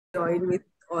join with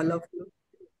all of you.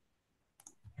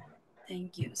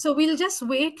 Thank you. So we'll just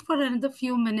wait for another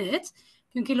few minutes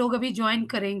क्योंकि लोग अभी join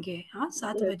करेंगे. हाँ,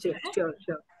 7 बज रहा है.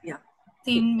 Sure. Yeah.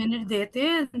 3 मिनट देते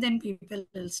हैं and then people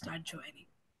will start joining.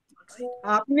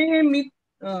 आपने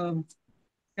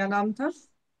क्या नाम था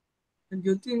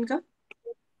ज्योति इनका?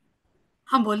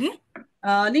 हाँ बोलिए.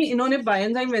 नहीं, इन्होंने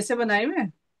बायोएंजाइम वैसे बनाए हुए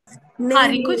हैं? हाँ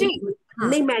रिंकू जी.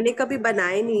 नहीं, मैंने कभी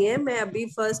बनाए नहीं है. मैं अभी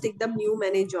फर्स्ट एकदम न्यू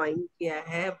मैंने ज्वाइन किया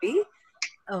है अभी.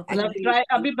 मतलब ट्राई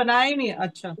अभी बनाया ही नहीं?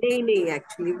 अच्छा. नहीं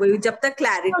एक्चुअली वही, जब तक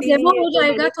क्लैरिटी डेमो नहीं है हो तो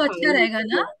जाएगा मैंने तो अच्छा रहेगा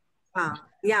ना. हाँ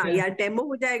या डेमो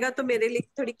हो जाएगा तो मेरे लिए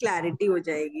थोड़ी क्लैरिटी हो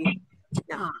जाएगी.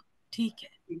 हाँ ठीक है.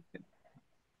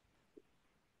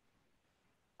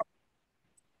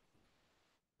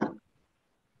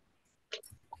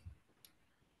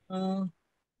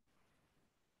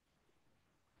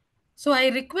 So I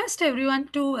request everyone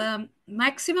to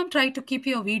maximum try to keep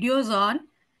your videos on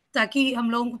ताकि हम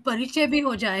लोगों को परिचय भी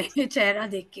हो जाए चेहरा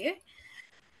देख के.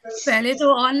 पहले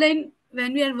तो online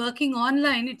when we are working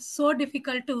online it's so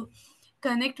difficult to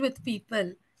connect with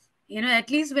people. You know, at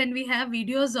least when we have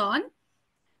videos on,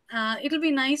 it'll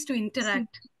be nice to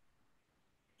interact.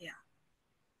 Yeah.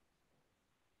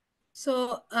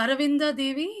 So Aravinda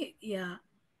Devi, yeah,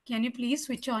 can you please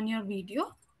switch on your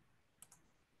video?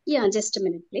 Yeah, just a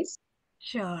minute, please.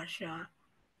 Sure.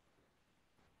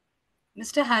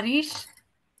 Mr. Harish,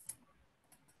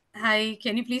 hi,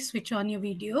 can you please switch on your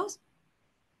videos?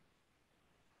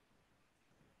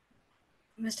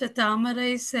 Mr.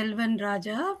 Tamarai Selvan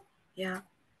Raja, yeah.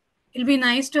 It'll be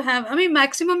nice to have, I mean,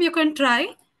 maximum you can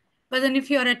try, but then if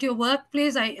you're at your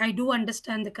workplace, I do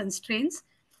understand the constraints.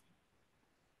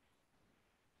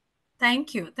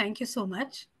 Thank you so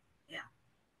much. Yeah.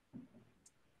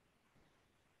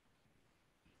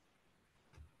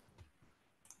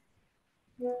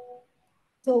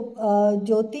 So,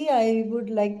 Jyoti, I would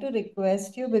like to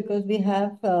request you, because we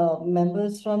have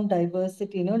members from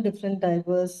diversity, different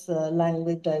diverse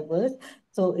language diverse.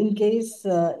 So, in case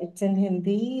it's in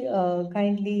Hindi,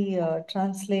 kindly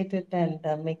translate it and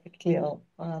make it clear for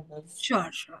others. Sure.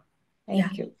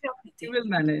 Thank you. We will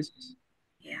manage.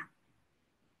 Yeah.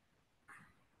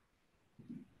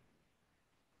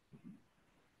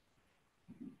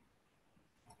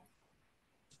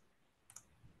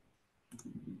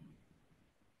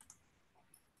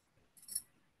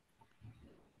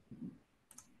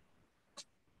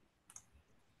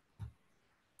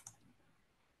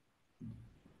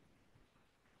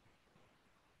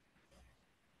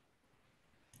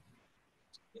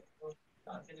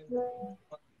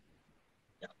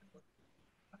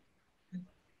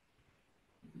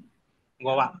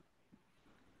 Goa.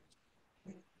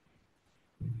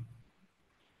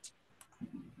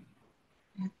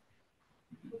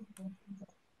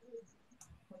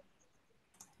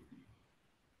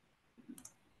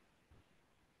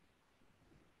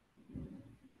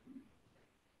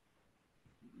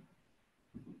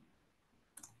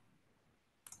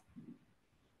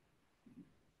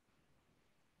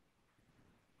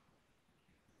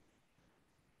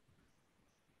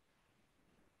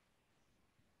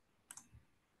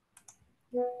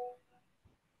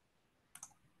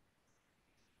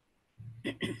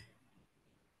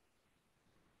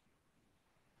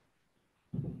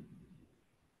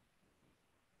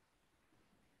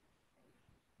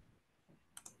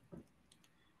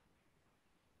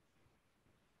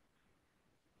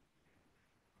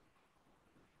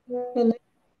 So, let's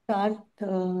start,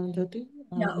 Jyoti.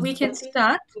 Yeah, we can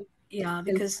start. Yeah,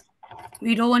 because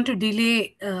we don't want to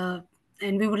delay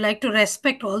and we would like to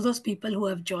respect all those people who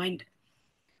have joined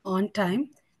on time.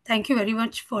 Thank you very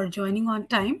much for joining on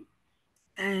time.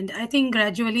 And I think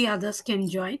gradually others can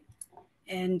join.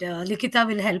 And Likita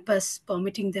will help us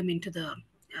permitting them into the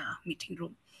meeting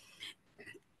room.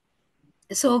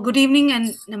 So, good evening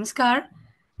and namaskar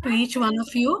to each one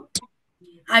of you.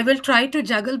 I will try to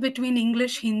juggle between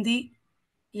English, Hindi.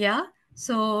 Yeah,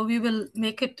 so we will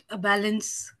make it a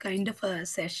balance kind of a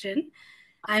session.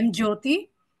 I'm Jyothi.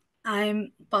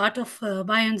 I'm part of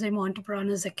Bioenzyme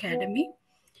Entrepreneurs Academy.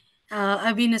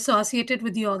 I've been associated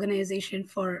with the organization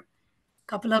for a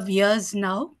couple of years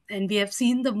now, and we have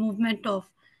seen the movement of,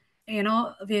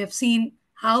 we have seen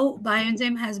how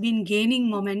Bioenzyme has been gaining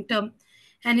momentum,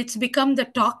 and it's become the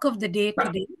talk of the day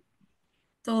today.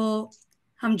 तो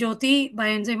हम ज्योति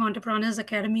bioenzyme entrepreneurs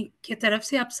academy की तरफ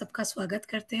से आप सबका स्वागत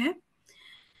करते हैं.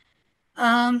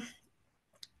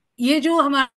 ये जो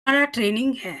हमारा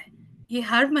ट्रेनिंग है ये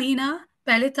हर महीना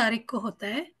पहले तारीख को होता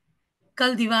है.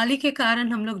 कल दिवाली के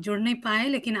कारण हम लोग जुड़ नहीं पाए,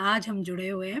 लेकिन आज हम जुड़े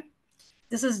हुए हैं.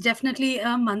 This is definitely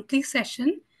a monthly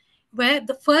session where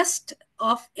the first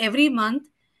of every month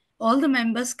all the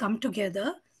members come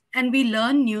together and we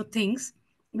learn new things.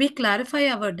 We clarify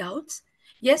our doubts.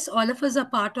 Yes, all of us are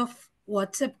part of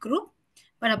WhatsApp group,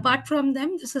 but apart from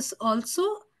them, this is also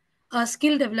a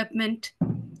skill development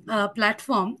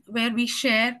platform where we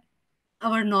share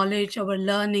our knowledge, our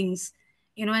learnings,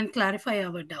 and clarify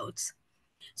our doubts.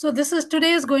 So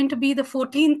today is going to be the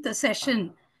 14th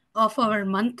session of our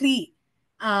monthly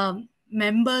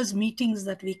members meetings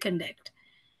that we conduct.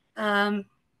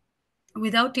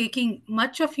 Without taking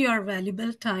much of your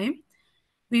valuable time,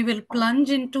 we will plunge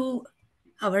into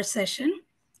our session.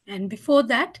 And before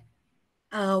that,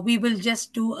 we will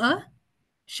just do a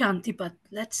Shantipat.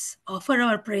 Let's offer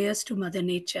our prayers to Mother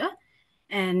Nature,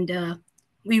 and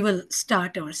we will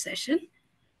start our session.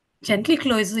 Gently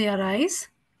close your eyes.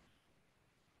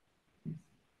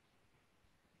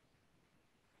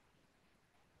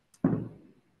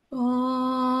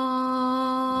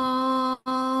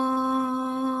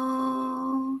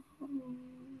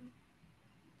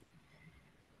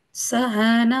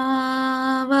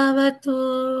 Sahana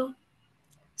vavatu,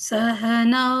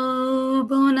 sahanau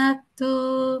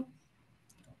bhunaktu,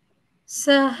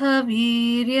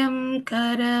 sahaviryam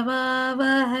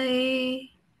karavavahai,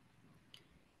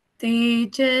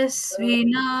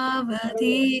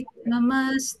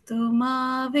 tejasvinavaditnamastu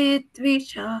ma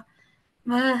vidvisha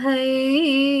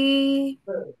vahai.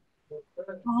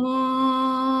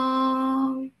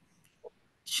 Om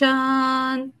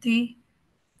Shanti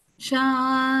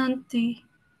Shanti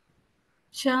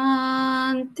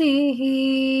Shanti.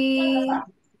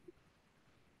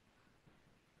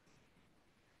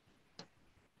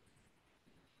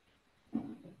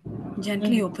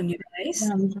 Gently open your eyes.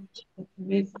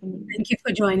 Thank you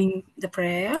for joining the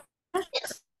prayer.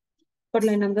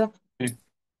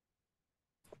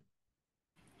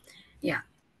 Yeah,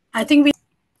 I think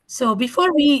so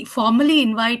before we formally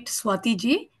invite Swati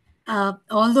Ji,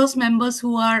 all those members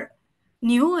who are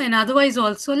new and otherwise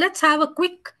also, let's have a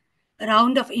quick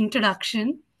round of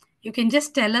introduction. You can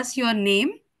just tell us your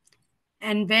name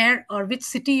and where or which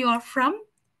city you're from.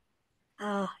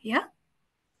 Yeah.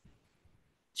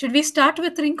 Should we start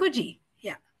with Rinku Ji?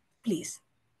 Yeah, please.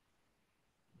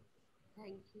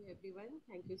 Thank you, everyone.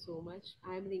 Thank you so much.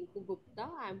 I'm Rinku Gupta.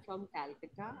 I'm from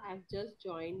Calcutta. I've just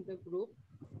joined the group,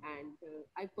 and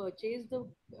I purchased the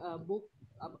book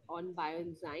on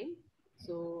bioenzyme.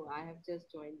 So I have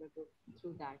just joined the group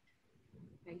through that.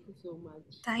 Thank you so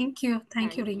much. Thank you.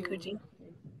 Thank you, Rinku Ji.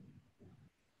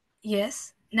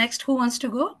 Yes. Next, who wants to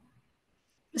go?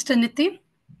 Mr. Nitin?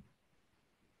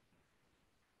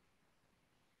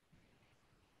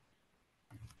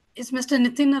 Is Mr.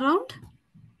 Nitin around?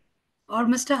 Or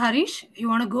Mr. Harish, you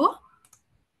want to go?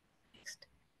 Next.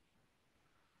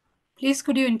 Please,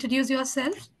 could you introduce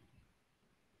yourself?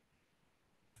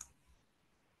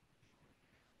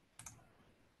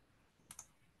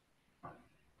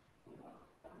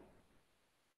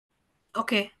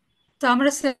 Okay.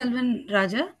 Tamara Selvan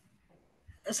Raja.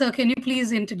 Sir, can you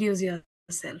please introduce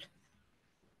yourself?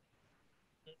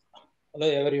 Hello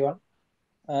everyone.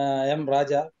 I am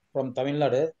Raja from Tamil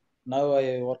Nadu. Now I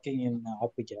am working in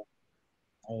Africa.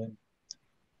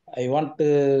 I want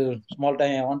small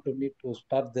time. I want to need to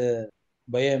start the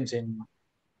biomes in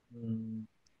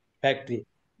factory.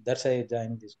 That's why I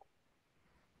joined this.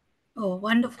 Oh,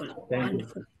 wonderful. Thank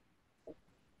wonderful.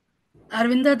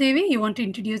 Arvinda Devi, you want to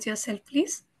introduce yourself,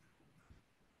 please?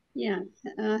 Yeah.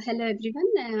 Hello,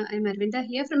 everyone. I'm Arvinda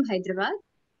here from Hyderabad.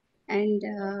 And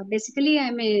basically,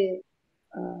 I'm a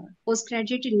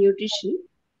postgraduate in nutrition.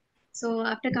 So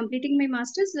after completing my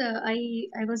master's,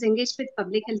 I was engaged with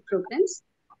public health programs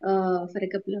for a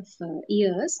couple of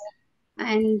years.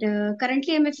 And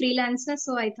currently, I'm a freelancer.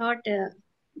 So I thought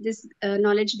this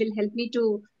knowledge will help me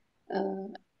to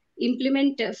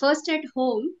implement first at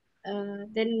home.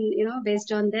 Then,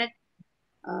 based on that,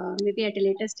 maybe at a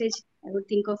later stage, I would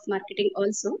think of marketing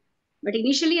also. But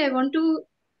initially, I want to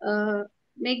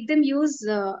make them use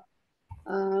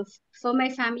for my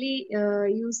family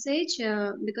usage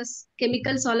because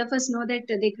chemicals, all of us know that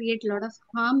they create a lot of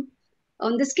harm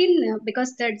on the skin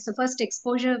because that's the first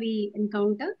exposure we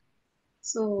encounter.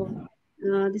 So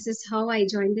this is how I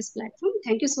joined this platform.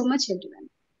 Thank you so much, everyone.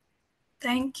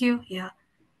 Thank you. Yeah.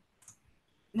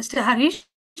 Mr. Harish,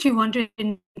 you want to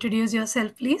introduce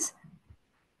yourself, please?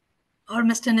 Or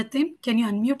Mr. Nitin, can you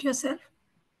unmute yourself?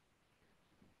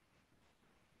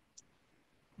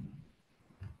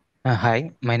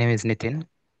 Hi, my name is Nitin.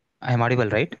 I am audible,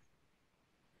 right?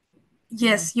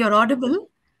 Yes, you're audible.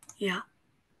 Yeah.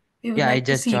 We would Yeah, I like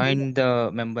to just see you. joined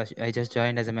the member. I just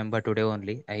joined as a member today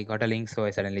only. I got a link, so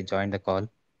I suddenly joined the call.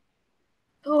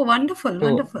 Oh, wonderful, So,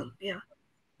 wonderful. Yeah.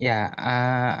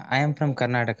 yeah, I am from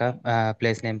Karnataka,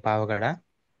 place named Pavagada.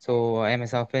 So I am a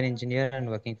software engineer and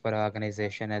working for an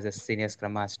organization as a senior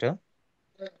scrum master.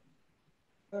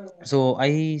 So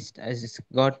I just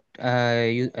got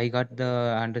I got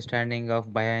the understanding of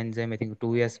bioenzyme I think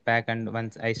 2 years back, and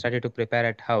once I started to prepare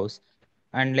at house,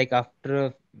 and like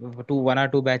after one or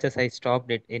two batches I stopped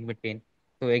it in between.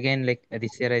 So again, like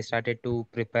this year I started to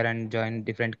prepare and join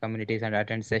different communities and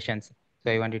attend sessions.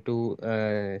 So I wanted to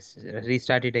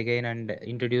restart it again and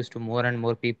introduce to more and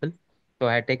more people. So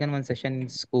I had taken one session in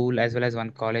school as well as one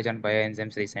college on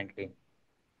bioenzymes recently.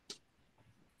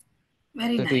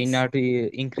 Very So to in nice. order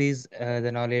to increase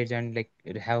the knowledge and like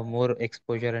have more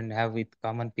exposure and have with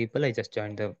common people, I just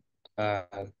joined the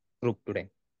group today.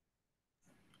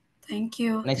 Thank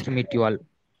you. Nice to meet you all.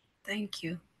 Thank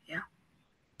you. Yeah.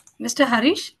 Mr.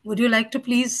 Harish, would you like to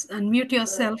please unmute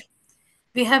yourself?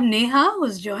 We have Neha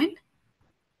who's joined.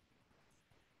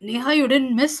 Neha, you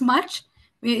didn't miss much.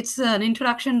 It's an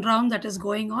introduction round that is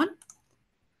going on.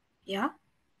 Yeah.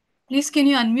 Please, can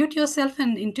you unmute yourself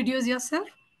and introduce yourself?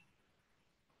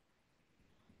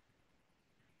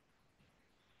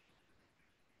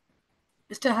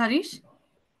 Mr. Harish?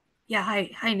 Yeah, hi.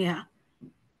 Hi, Neha.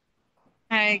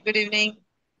 Hi, good evening.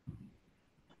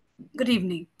 Good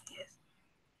evening.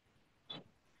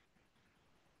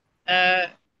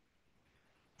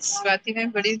 Swati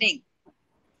ma'am, good evening.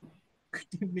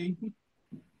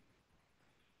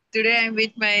 Today I'm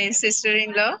with my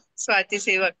sister-in-law, Swati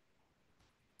Sevak.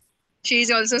 She is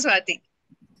also Swati.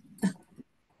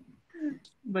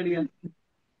 बढ़िया.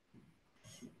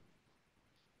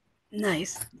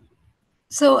 Nice.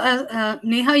 So,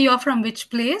 Neha, you're from which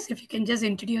place? If you can just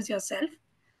introduce yourself.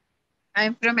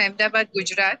 I'm from Ahmedabad,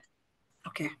 Gujarat.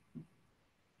 Okay.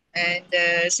 And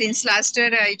since last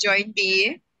year, I joined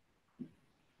BA.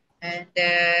 And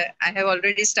I have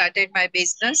already started my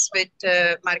business with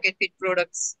market fit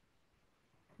products.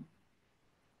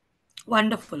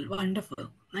 Wonderful, wonderful.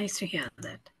 Nice to hear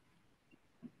that.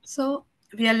 So,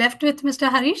 we are left with Mr.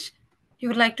 Harish. You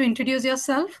would like to introduce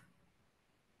yourself?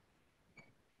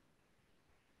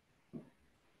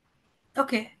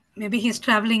 Okay, maybe he's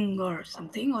traveling or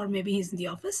something, or maybe he's in the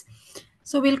office.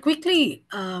 So we'll quickly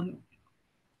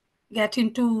get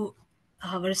into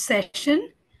our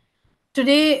session.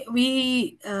 Today,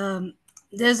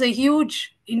 there's a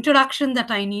huge introduction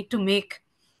that I need to make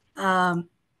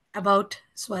about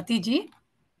Swati Ji.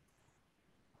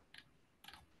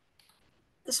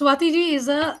 Swati Ji is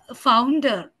a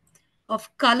founder of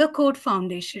Color Code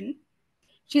Foundation.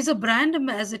 She's a brand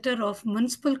ambassador of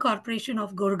Municipal Corporation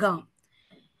of Gurgaon.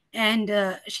 And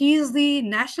she is the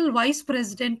national vice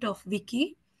president of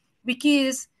Wicci. Wicci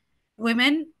is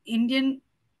Women Indian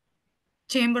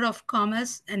Chamber of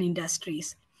Commerce and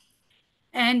Industries.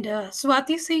 And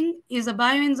Swati Singh is a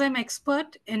bioenzyme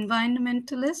expert,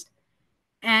 environmentalist,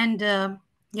 and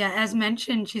yeah, as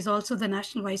mentioned, she's also the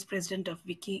national vice president of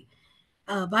Wicci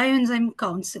Bioenzyme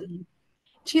Council.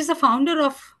 She's the founder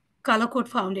of Color Code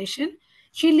Foundation.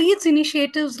 She leads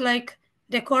initiatives like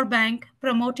Decor Bank,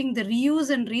 promoting the reuse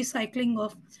and recycling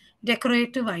of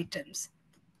decorative items.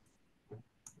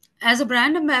 As a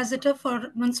brand ambassador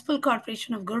for Municipal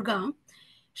Corporation of Gurgaon,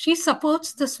 she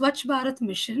supports the Swachh Bharat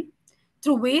Mission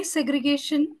through waste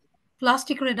segregation,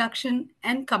 plastic reduction,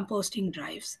 and composting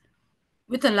drives.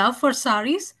 With a love for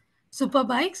sarees,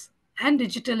 superbikes, and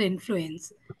digital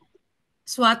influence,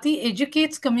 Swati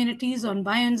educates communities on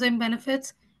bioenzyme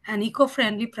benefits and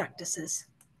eco-friendly practices.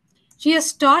 She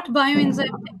has taught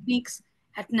bioenzyme techniques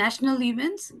at national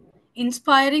events,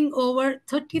 inspiring over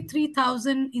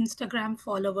 33,000 Instagram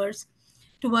followers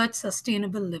towards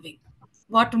sustainable living.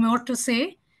 What more to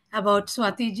say about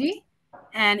Swati ji?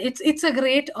 And it's a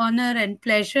great honor and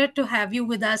pleasure to have you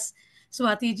with us,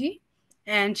 Swati ji.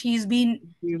 And she's been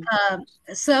uh,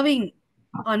 serving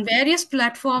on various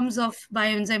platforms of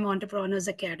Bioenzyme Entrepreneurs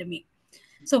Academy.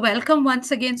 So welcome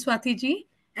once again, Swati ji,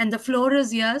 and the floor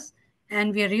is yours.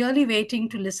 And we are really waiting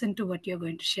to listen to what you're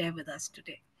going to share with us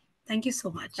today. Thank you so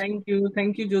much. Thank you,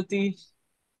 Jyoti.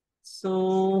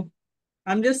 So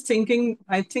I'm just thinking.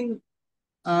 I think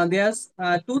there's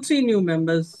 2-3 new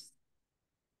members.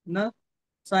 No?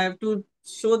 So I have to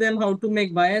show them how to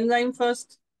make bioenzyme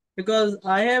first, because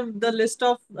I have the list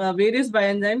of various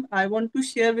bioenzyme I want to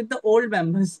share with the old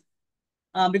members.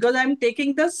 Because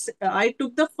I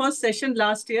took the first session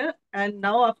last year, and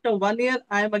now after 1 year,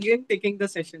 I am again taking the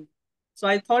session. So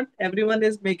I thought everyone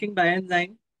is making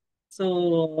bioenzyme,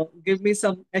 so give me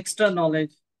some extra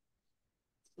knowledge.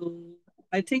 So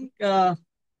I think because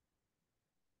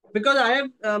I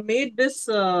have made this,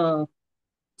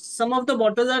 some of the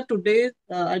bottles are today.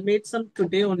 I made some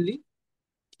today only.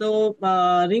 तो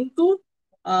रिंकू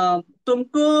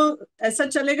तुमको ऐसा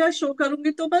चलेगा show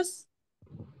करूंगी तो बस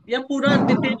या पूरा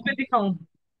detail में दिखाऊं?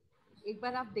 एक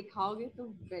बार आप दिखाओगे तो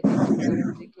बेटर रहेगा,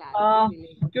 मुझे क्लैरिटी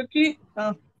मिलेगी। क्योंकि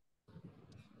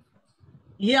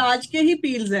ये आज के ही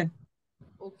पील्स हैं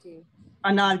ओके।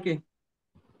 अनार के,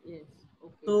 यस।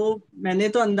 ओके। तो मैंने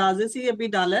तो अंदाजे से ही अभी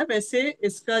डाला है। वैसे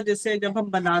इसका जैसे जब हम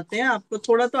बनाते हैं, आपको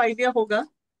थोड़ा तो आइडिया होगा,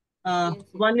 यस।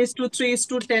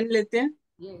 1:3:10 लेते हैं,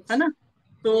 यस। है ना?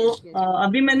 तो यस। यस।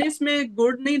 अभी मैंने इसमें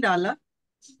गुड़ नहीं डाला,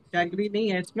 जैगरी नहीं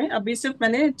है इसमें, अभी सिर्फ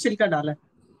मैंने छिलका डाला है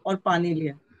और पानी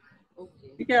लिया। ओके।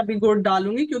 ठीक है, अभी गुड़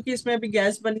डालूंगी क्योंकि इसमें अभी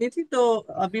गैस बननी थी, तो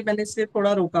अभी मैंने इससे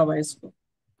थोड़ा रोका हुआ है इसको,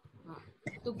 हाँ,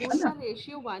 तो गुड़ है का ना?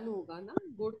 रेशियो 1 होगा ना?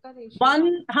 गुड़ का रेशियो वन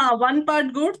 1। हाँ, 1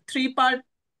 पार्ट गुड़, 3 पार्ट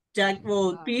जैक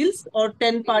वो पील्स और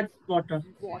 10 part peels. Water.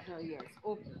 Water. Yes.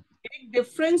 Okay. एक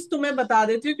डिफरेंस तुम्हें बता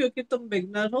देती हूँ क्योंकि तुम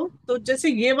बिगनर हो, तो जैसे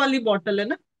ये वाली बॉटल है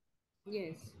ना,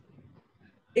 यस।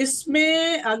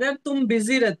 इसमें अगर तुम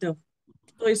बिजी रहते हो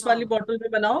तो इस वाली हाँ। बॉटल में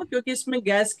बनाओ, क्योंकि इसमें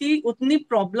गैस की उतनी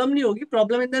प्रॉब्लम नहीं होगी।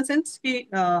 प्रॉब्लम इन द सेंस कि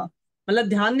मतलब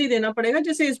ध्यान नहीं देना पड़ेगा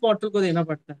जैसे इस बॉटल को देना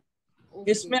पड़ता है।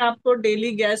 ओके। इसमें आपको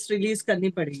डेली गैस रिलीज करनी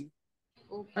पड़ेगी, है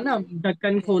ओके। ना?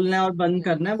 ढक्कन यस। खोलना है और बंद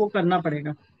करना है, यस। वो करना पड़ेगा।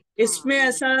 हाँ। इसमें यस।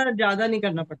 ऐसा ज्यादा नहीं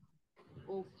करना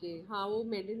पड़ता। ओके। हाँ, वो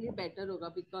मेरे लिए बेटर होगा,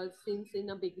 because since in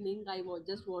a beginning I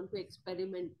just want to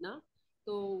experiment ना।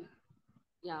 तो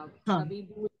या हाँ कभी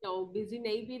भूल जाऊँ, बिजी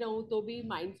नहीं भी रहूँ तो भी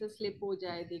माइंड से स्लिप हो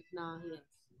जाए देखना। यस।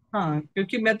 हाँ,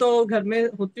 क्योंकि मैं तो घर में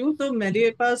होती हूँ तो मेरे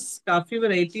पास काफी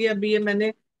वैरायटी है। अभी ये मैंने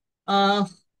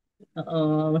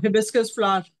हिबिस्कस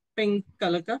फ्लावर, पिंक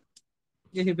कलर का,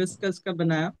 ये हिबिस्कस का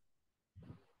बनाया।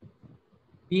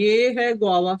 ये है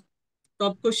गुआवा, तो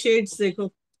आपको शेड्स देखो,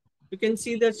 you can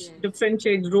see the yes. Different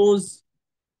shade, rose,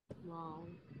 wow.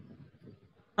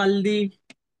 हल्दी,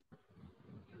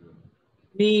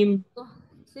 नीम, तो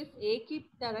सिर्फ एक ही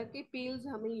तरह के पील्स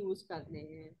हमें यूज करने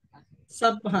हैं?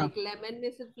 सब। हाँ, लाइक लेमन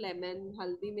में सिर्फ लेमन,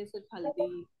 हल्दी में सिर्फ हल्दी।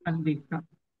 हल्दी, हाँ।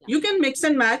 या। You can mix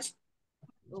and match,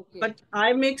 okay. But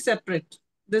I make separate.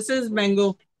 This is okay. Mango,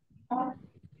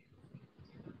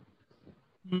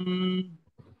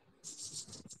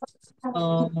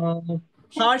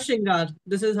 हार श्रृंगार,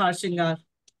 दिस इज हार श्रृंगार।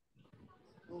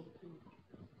 ओके।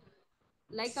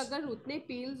 लाइक अगर उतने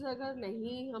पील्स अगर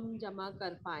नहीं हम जमा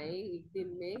कर पाए एक दिन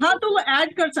में हाँ, तो तो वो फिर?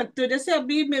 ऐड कर सकते हो। जैसे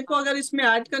अभी मेरे को हाँ। अगर इसमें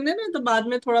ऐड करने ना, तो बाद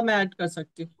में थोड़ा मैं ऐड कर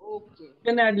सकती हूँ, okay.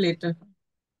 Can add letter.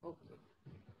 Okay.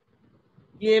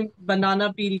 ये बनाना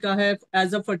पील का है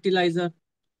एज अ फर्टिलाइजर।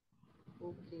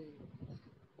 ओके।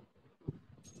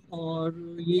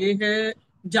 और ये है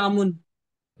जामुन।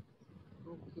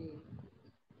 ओके।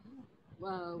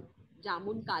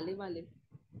 जामुन काले वाले?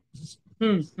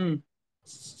 हम्म।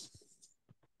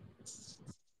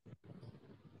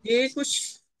 ये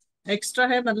कुछ एक्स्ट्रा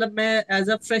है, मतलब मैं एज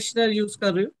अ फ्रेशनर यूज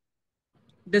कर रही हूँ,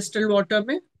 डिस्टिल्ड वाटर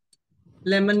में,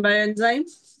 lemon bye enzyme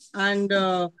and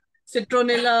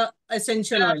citronella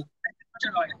essential oil.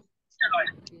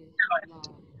 Okay. वाह।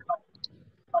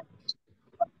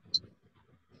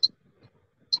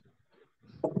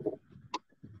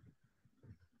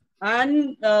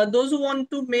 And those who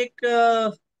want to make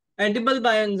edible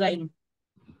bioenzyme,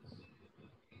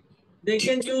 they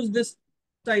can use this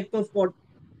type of water.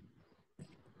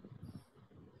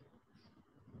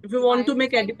 If you want to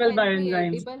make Bioenzyme edible can be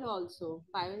bioenzyme. edible also.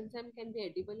 Bioenzyme can be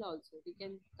edible also. We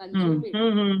can consume it.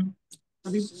 हम्म।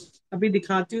 अभी अभी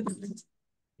दिखाती हूँ तुम्हें।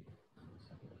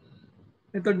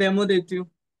 मैं तो demo देती हूँ।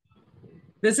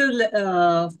 This is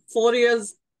 4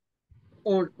 years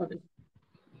old,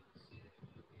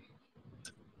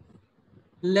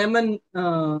 lemon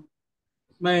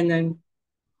bioenzyme।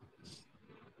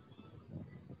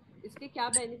 इसके क्या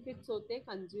बेनिफिट्स होते हैं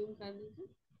कंज्यूम करने के?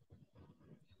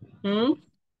 हम्म,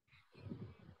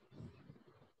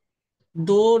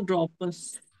 2 ड्रॉपर्स।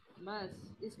 बस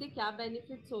इसके क्या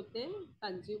बेनिफिट्स होते हैं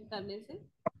कंज्यूम करने से?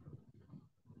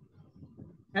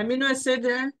 एमिनो एसिड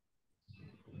है।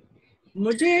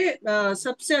 मुझे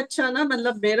सबसे अच्छा ना,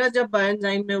 मतलब मेरा जब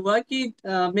बायोएंजाइम में हुआ कि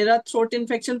मेरा थ्रोट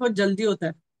इन्फेक्शन बहुत जल्दी होता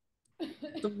है,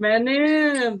 तो मैंने,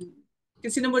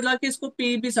 किसी ने बोला कि इसको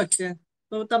पी भी सकते हैं,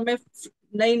 तो तब मैं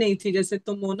नई नहीं थी जैसे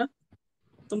तुम हो ना,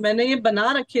 तो मैंने ये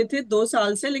बना रखे थे 2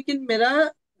 साल से। लेकिन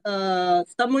मेरा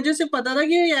तब मुझे सिर्फ पता था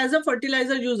कि ये एज अ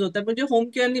फर्टिलाइजर यूज होता है, मुझे होम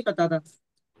केयर नहीं पता था।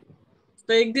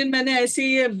 तो एक दिन मैंने ऐसे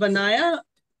ही ये बनाया,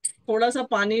 थोड़ा सा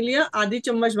पानी लिया, आधी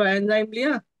चम्मच बायोएंजाइम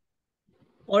लिया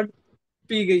और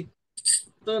पी गई।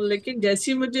 तो लेकिन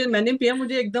जैसी मुझे मैंने पिया,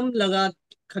 मुझे एकदम लगा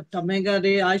खट्टा। मैं कहा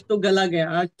अरे आज तो गला गया,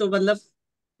 आज तो मतलब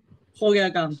हो गया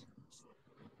काम।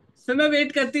 फिर मैं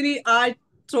वेट करती रही, आज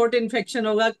थ्रोट इन्फेक्शन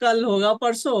होगा, कल होगा,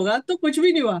 परसों होगा, तो कुछ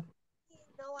भी नहीं हुआ।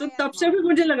 तो तब से भी हाँ।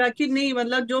 मुझे लगा कि नहीं,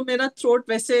 मतलब जो मेरा थ्रोट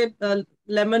वैसे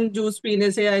लेमन जूस पीने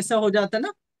से ऐसा हो जाता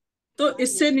ना, तो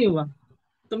इससे यस। नहीं हुआ।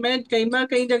 तो मैं कई बार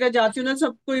कई जगह जाती हूँ ना,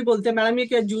 सबको ही बोलते हैं मैडम ये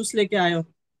क्या जूस लेके आए हो।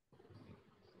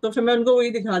 तो फिर मैं उनको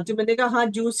वही दिखाती हूँ, मैंने कहा हाँ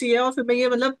जूस ही है, और फिर मैं ये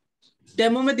मतलब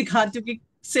डेमो में दिखाती हूँ कि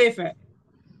सेफ है।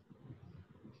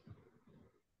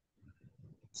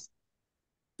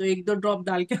 तो एक दो ड्रॉप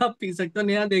डाल के आप पी सकते हो,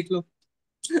 नया देख लो।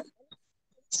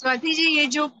 स्वाति जी, ये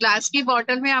जो ग्लास की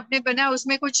बॉटल में आपने बनाया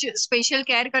उसमें कुछ स्पेशल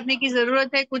केयर करने की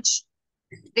जरूरत है, कुछ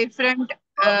डिफरेंट?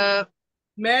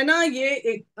 मैं ना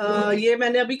ये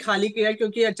मैंने अभी खाली किया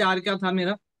क्योंकि अचार का था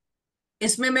मेरा।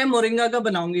 इसमें मैं मोरिंगा का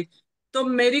बनाऊंगी। तो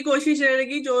मेरी कोशिश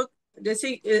रहेगी जो जैसे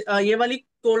ये वाली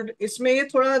कोल्ड, इसमें ये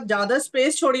थोड़ा ज्यादा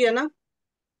स्पेस छोड़ी है ना,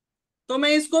 तो मैं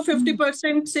इसको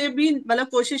 50% से भी मतलब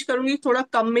कोशिश करूंगी थोड़ा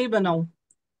कम में ही बनाऊं,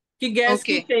 कि गैस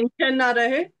की ओके। टेंशन ना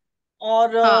रहे।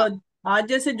 और हाँ। आज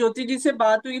जैसे ज्योति जी से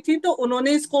बात हुई थी, तो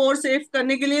उन्होंने इसको और सेफ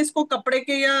करने के लिए इसको कपड़े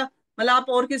के या मतलब आप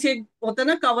और किसी एक होता है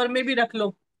ना कवर में भी रख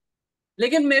लो।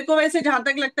 लेकिन मेरे को वैसे जहां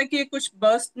तक लगता है कि ये कुछ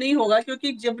बर्स्ट नहीं होगा,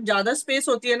 क्योंकि जब ज्यादा स्पेस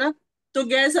होती है ना, तो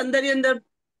गैस अंदर ही अंदर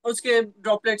उसके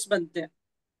ड्रॉपलेट्स बनते हैं।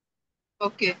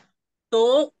 ओके।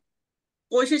 तो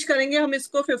कोशिश करेंगे हम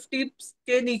इसको 50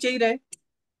 के नीचे ही रहे,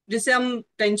 जिससे हम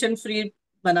टेंशन फ्री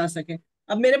बना सकें।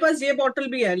 अब मेरे पास ये बॉटल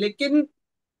भी है, लेकिन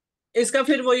इसका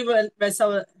फिर वही वैसा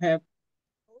है,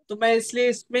 तो मैं इसलिए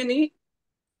इसमें नहीं,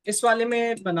 इस वाले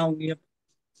में बनाऊंगी।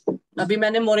 अब अभी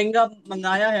मैंने मोरिंगा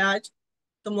मंगाया है आज,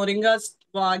 तो मोरिंगा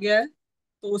वो आ गया है,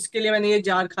 तो उसके लिए मैंने ये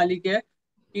जार खाली किया है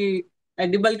कि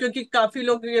एडिबल, क्योंकि काफी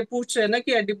लोग ये पूछ रहे हैं ना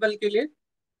कि एडिबल के लिए।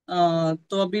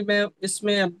 तो अभी मैं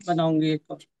इसमें अब बनाऊंगी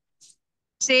एक और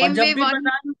सेम जब वे भी 1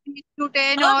 बना। to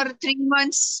 10 हाँ, और 3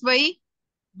 months वही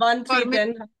 1 3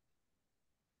 10।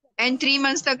 एंड 3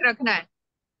 months तक रखना है?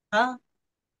 हाँ,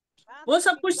 वो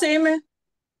सब कुछ सेम है।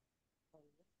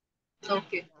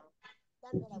 ओके।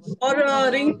 और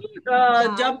रिंकू,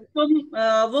 जब जार। तुम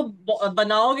वो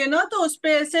बनाओगे ना, तो उस पे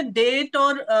ऐसे डेट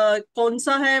और कौन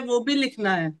सा है वो भी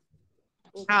लिखना है।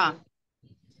 ओके। हाँ।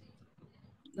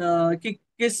 कि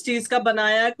किस चीज का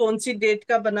बनाया है, कौन सी डेट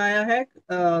का बनाया है,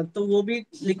 तो वो भी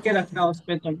लिख के रखना उस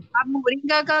पे तुम। आप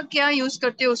मोरिंगा का क्या यूज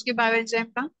करते हो उसके बायोएंजाइम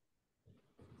का?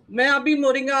 मैं अभी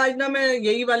मोरिंगा आज ना, मैं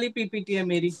यही वाली पीपीटी है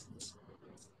मेरी,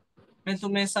 मैं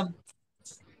तुम्हें सब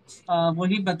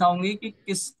वही बताऊंगी कि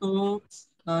किसको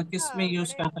किस में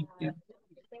यूज कर सकते हैं।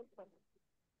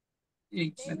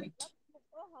 एक मिनट।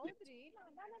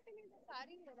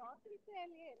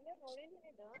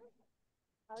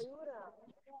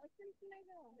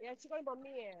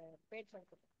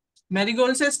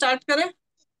 मैरीगोल्ड से स्टार्ट करें।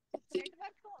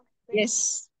 Yes.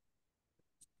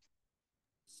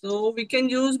 So we can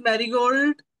use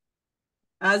marigold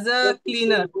as a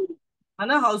cleaner, है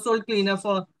ना, house hold cleaner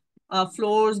for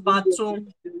floors, bathroom,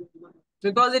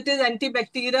 because it is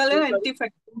antibacterial and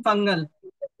antifungal.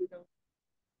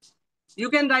 You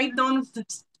can write down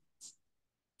this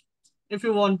if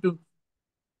you want to.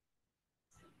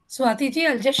 Swati ji,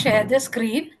 I'll just share the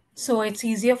screen so it's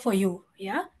easier for you.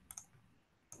 Yeah.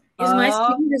 Is my uh,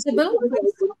 screen visible?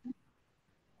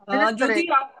 ज्योति,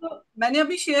 आपको मैंने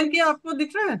अभी share किया, आपको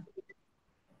दिख रहा है?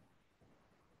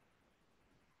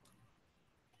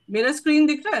 मेरा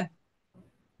screen दिख रहा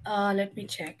Let me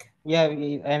check. Yeah,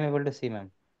 I am able to see, ma'am.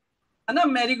 है ना,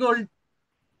 मैरीगोल्ड।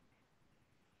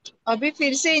 अभी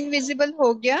फिर से इनविजिबल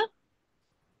हो गया।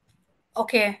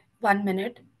 Okay, 1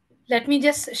 minute. Let me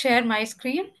just share my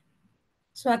screen.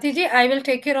 Swati ji, I will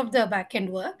take care of the back end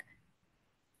work.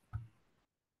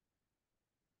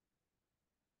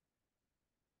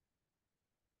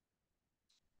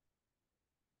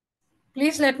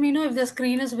 Please let me know if the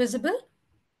screen is visible.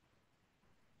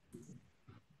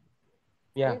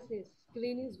 Yeah. Yes, yes.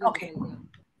 Screen is Okay. visible.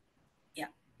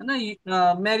 Yeah. है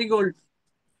ना, marigold.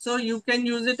 So you can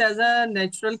use it as a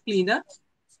natural cleaner,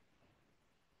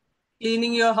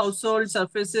 cleaning your household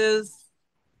surfaces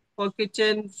for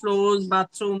kitchen, floors,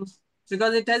 bathroom,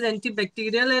 because it has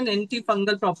antibacterial and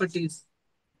antifungal properties.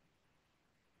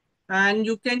 And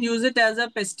you can use it as a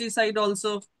pesticide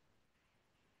also.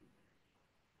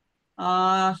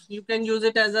 You can use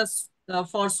it as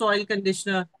for soil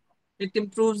conditioner. It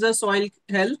improves the soil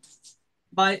health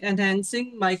by enhancing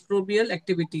microbial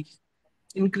activity,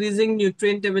 increasing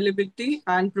nutrient availability,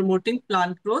 and promoting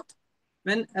plant growth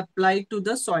when applied to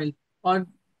the soil. Or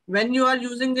when you are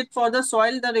using it for the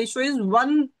soil, the ratio is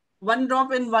one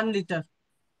drop in 1 liter,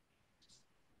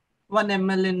 1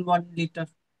 ml in 1 liter.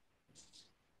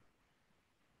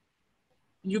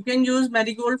 You can use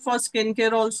marigold for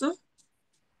skincare also.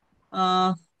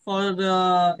 For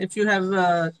if you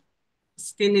have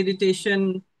skin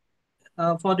irritation,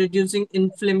 for reducing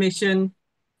inflammation,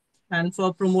 and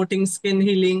for promoting skin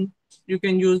healing, you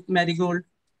can use marigold.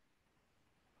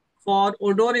 For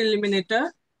odor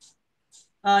eliminator,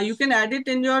 you can add it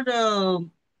in your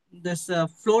this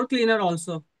floor cleaner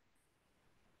also,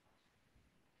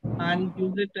 and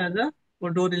use it as a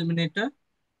odor eliminator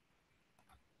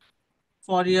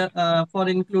for your for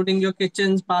including your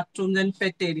kitchens, bathrooms, and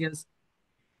pet areas.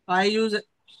 I use it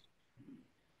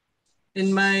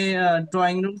in my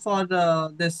drawing room for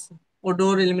this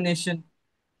odor elimination.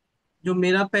 जो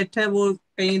मेरा पेट है वो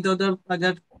कहीं इधर उधर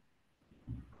अगर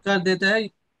कर देता है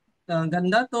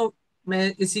गंदा, तो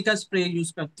मैं इसी का स्प्रे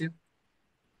यूज करती हूँ.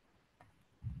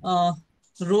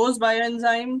 Rose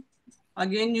bioenzyme,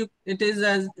 again you it is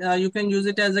as you can use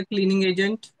it as a cleaning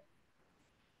agent.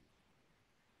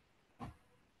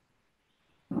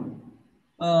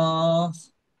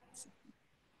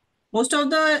 Most of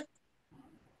the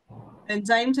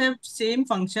enzymes have same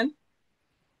function.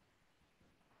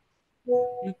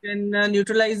 You can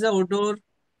neutralize the odor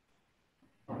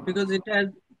because it has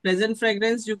pleasant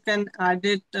fragrance. You can add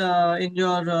it in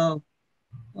your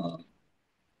uh,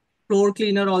 floor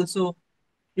cleaner also.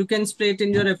 You can spray it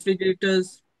in your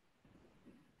refrigerators.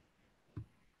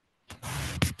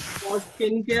 For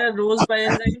skincare, rose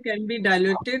bioenzyme can be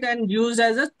diluted and used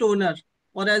as a toner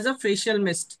or as a facial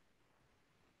mist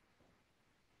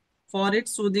for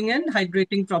its soothing and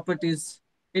hydrating properties.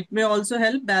 It may also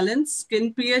help balance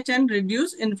skin pH and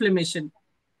reduce inflammation.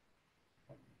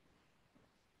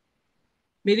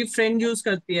 मेरी friend use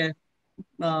करती है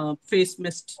face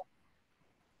mist.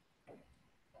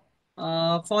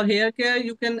 For hair care,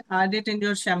 you can add it in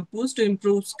your shampoos to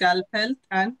improve scalp health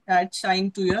and add shine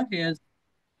to your hairs.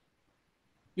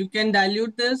 You can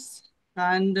dilute this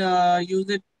and use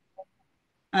it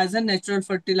as a natural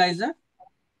fertilizer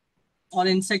or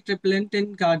insect repellent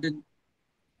in garden.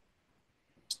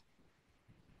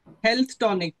 Health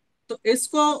tonic. So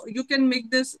इसको you can make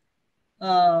this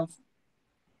uh,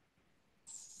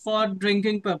 for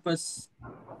drinking purpose.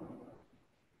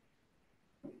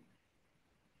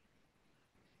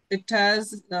 It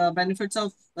has benefits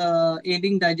of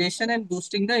aiding digestion and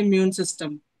boosting the immune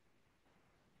system.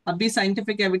 अभी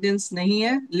scientific evidence नहीं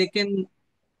है, लेकिन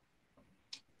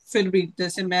फिर भी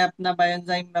जैसे मैं अपना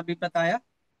बायोएंजाइम अभी बताया,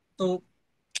 तो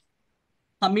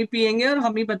हम ही पियेंगे और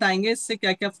हम ही बताएंगे इससे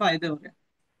क्या क्या फायदे हो रहे हैं.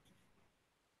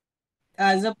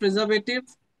 As a preservative,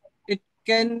 it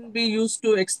can be used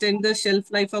to extend the shelf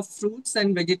life of fruits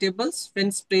and vegetables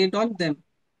when sprayed on them.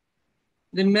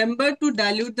 Remember to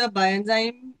dilute the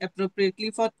bioenzyme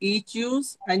appropriately for each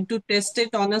use and to test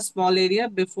it on a small area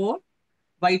before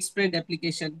widespread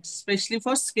application, especially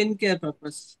for skin care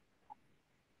purpose.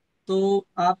 तो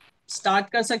आप start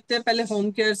कर सकते हैं पहले home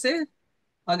care से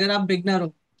अगर आप beginner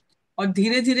हो, और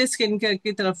धीरे धीरे स्किन केयर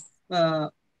की तरफ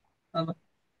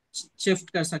शिफ्ट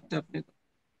कर सकते हैं अपने को.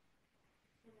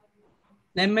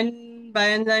 Lemon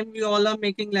bioenzyme, we all are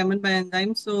making lemon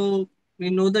bioenzyme, so we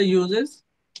know the uses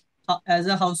as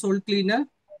a household cleaner,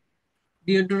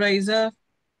 deodorizer.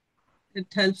 It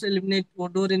helps eliminate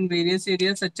odor in various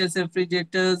areas such as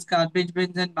refrigerators, garbage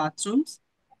bins, and bathrooms.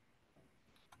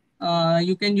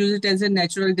 You can use it as a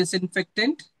natural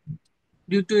disinfectant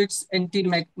due to its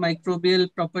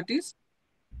antimicrobial properties.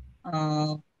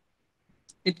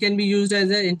 It can be used as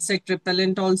an insect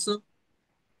repellent also.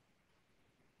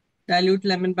 Dilute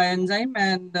lemon bioenzyme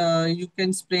and you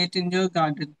can spray it in your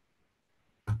garden.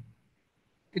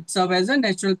 It serves as a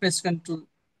natural pest control.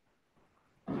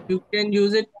 You can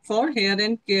use it for hair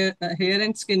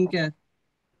and skin care.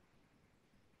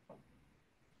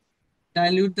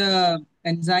 Dilute the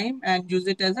enzyme and use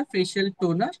it as a facial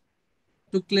toner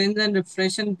to cleanse and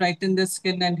refresh and brighten the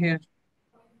skin and hair.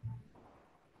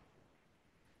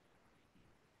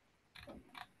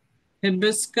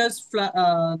 This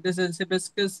is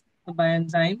hibiscus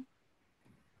bioenzyme.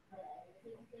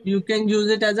 You can use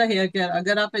it as a hair care.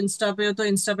 अगर आप Insta पे हो तो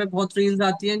Insta पे बहुत reels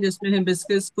आती हैं जिसमें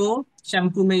हिबिस्कस को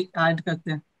शैम्पू में ऐड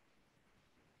करते हैं.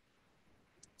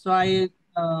 So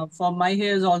for my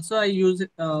hairs also I use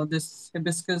this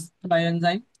hibiscus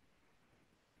bioenzyme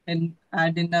and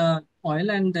add in a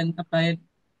oil and then apply it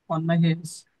on my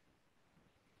hairs.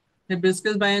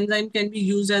 Hibiscus bioenzyme can be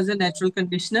used as a natural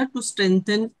conditioner to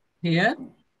strengthen hair,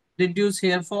 reduce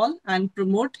hair fall, and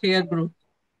promote hair growth.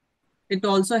 It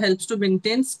also helps to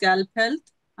maintain scalp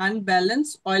health and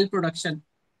balance oil production.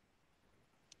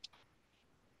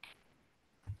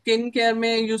 Skin care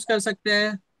में use कर सकते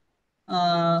हैं.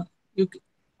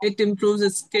 It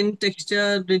improves skin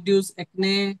texture, reduce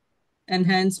acne,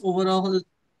 enhance overall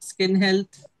skin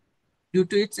health due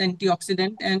to its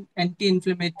antioxidant and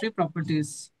anti-inflammatory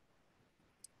properties.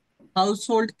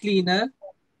 Household cleaner,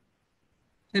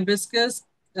 hibiscus,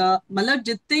 मतलब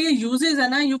जितने ये uses है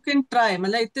ना, you can try.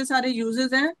 मतलब इतने सारे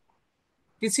uses हैं.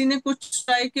 किसी ने कुछ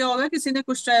ट्राई किया होगा, किसी ने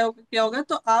कुछ ट्राई किया होगा,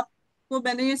 तो आप आपको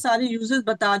मैंने ये सारी यूजेस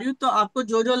बता रही हूँ, तो आपको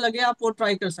जो जो लगे आप वो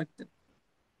ट्राई कर सकते हो।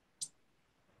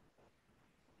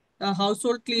 House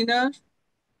hold cleaner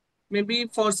may be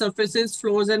for surfaces,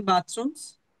 floors and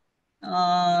bathrooms,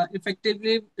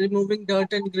 effectively removing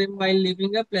dirt and grime while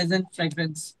leaving a pleasant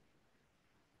fragrance.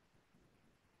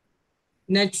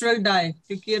 Natural die,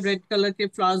 क्योंकि ये रेड कलर के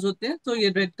फ्लावर्स होते हैं तो ये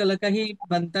रेड कलर का ही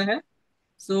बनता है,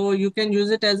 so you can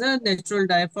use it as a natural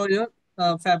die for your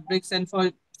fabrics and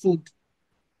for food.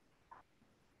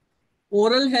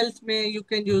 Oral health में you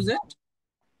can use it.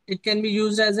 It can be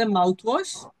used as a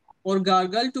mouthwash or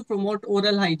gargle to promote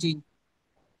oral hygiene,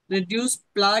 reduce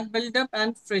plaque buildup,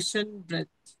 and freshen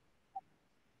breath.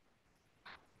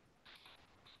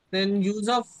 Then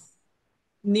use of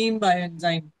neem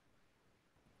bioenzyme.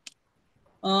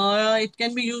 It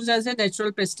can be used as a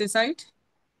natural pesticide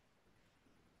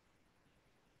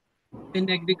in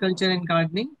agriculture and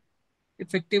gardening,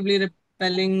 effectively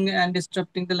repelling and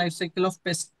disrupting the life cycle of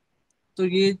pests. तो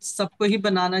ये सबको ही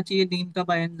बनाना चाहिए नीम का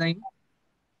bioenzyme.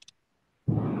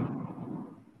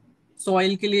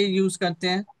 Soil के लिए use करते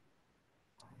हैं,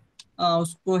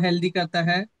 उसको हेल्दी करता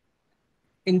है.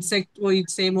 इंसेक्ट वही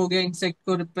सेम हो गया, इंसेक्ट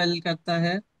को रिपेल करता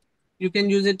है. You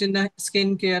can use it in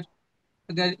skin care.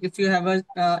 अगर if you have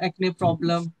a acne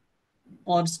problem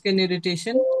or skin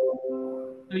irritation,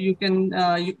 so you can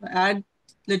you add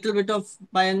little bit of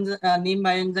neem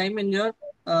bioenzyme in your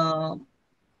uh,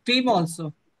 cream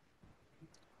also.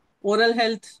 Oral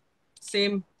health,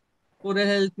 same. Oral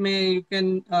health में you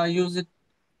can use it.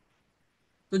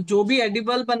 तो जो भी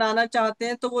edible बनाना चाहते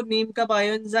हैं तो वो नीम का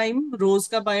bioenzyme, रोज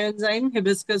का बायोएंजाइम,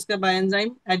 हिबिस्कस का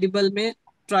बायोएंजाइम एडिबल में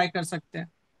ट्राई कर सकते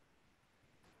हैं.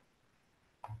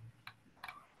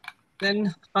 देन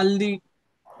हल्दी,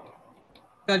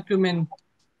 curcumin.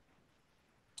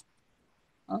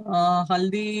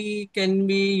 Haldi can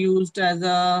be used as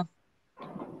a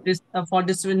for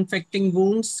disinfecting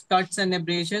wounds, cuts, and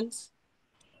abrasions.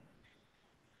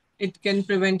 It can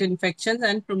prevent infections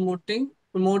and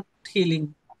promote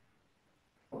healing.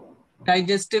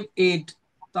 Digestive aid.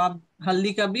 तो आप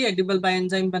हल्दी का भी edible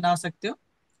बायोएंजाइम बना सकते हो.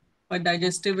 पर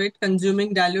digestive aid,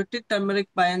 consuming diluted turmeric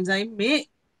bioenzyme may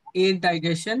aid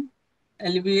digestion,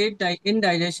 alleviate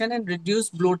indigestion, and reduce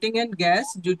bloating and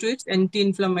gas due to its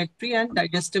anti-inflammatory and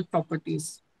digestive properties.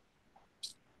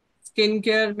 Skin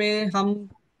care में हम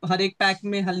हर एक पैक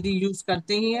में हल्दी यूज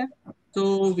करते ही हैं,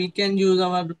 तो वी कैन यूज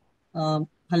आवर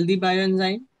हल्दी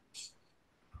bioenzyme.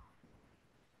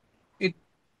 It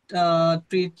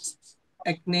treats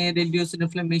acne, reduce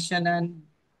inflammation, and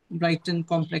brighten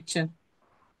complexion.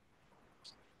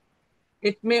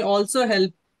 It may also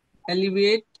help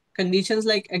alleviate conditions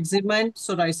like eczema and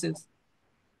psoriasis.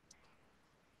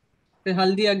 The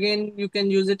haldi again, you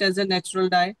can use it as a natural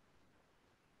dye.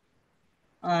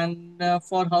 And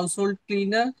for household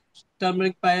cleaner,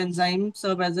 turmeric bioenzyme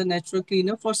serve as a natural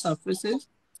cleaner for surfaces,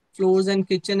 floors, and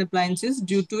kitchen appliances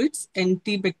due to its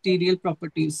antibacterial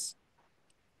properties.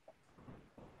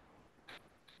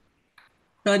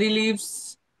 Curry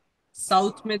leaves,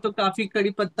 south में तो काफी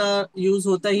कड़ी पत्ता use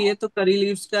होता ही है, तो curry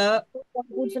leaves का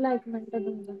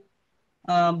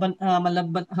हाँ,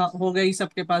 हो गई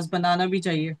सबके पास, बनाना भी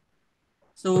चाहिए.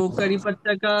 सो करी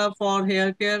पत्ता का for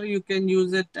hair care you can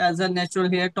use it as a natural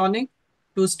hair tonic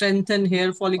to strengthen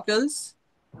hair follicles,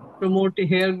 promote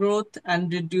hair growth,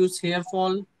 and reduce hair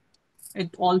fall.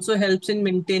 It also helps in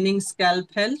maintaining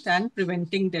scalp health and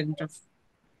preventing dandruff.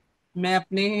 मैं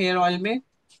अपने hair oil में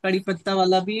कड़ी पत्ता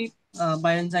वाला भी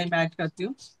bioenzyme add करती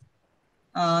हूँ.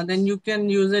 Then you can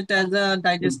use it as a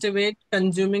digestive aid.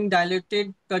 Consuming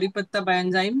diluted curry patta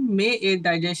bioenzyme may aid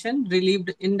digestion,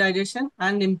 relieve indigestion,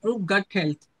 and improve gut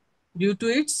health due to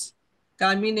its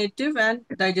carminative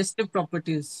and digestive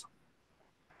properties.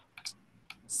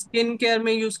 Skin care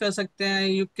में use कर सकते हैं.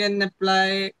 You can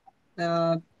apply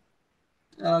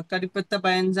करी पत्ता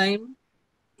bioenzyme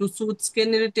to soothe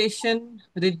skin irritation,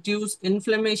 reduce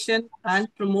inflammation, and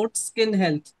promote skin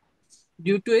health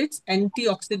due to its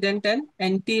antioxidant and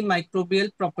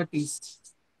antimicrobial properties.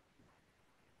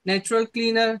 Natural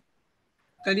cleaner,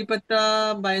 curry patta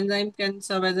bioenzyme can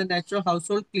serve as a natural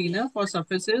household cleaner for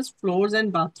surfaces, floors,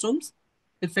 and bathrooms,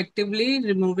 effectively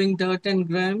removing dirt and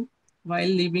grime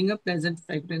while leaving a pleasant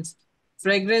fragrance.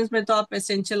 Fragrance में तो आप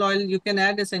essential oil, you can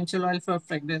add essential oil for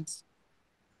fragrance.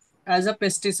 As a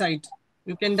pesticide,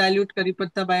 you can dilute curry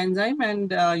patta bioenzyme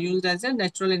and used as a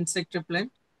natural insect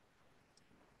repellent.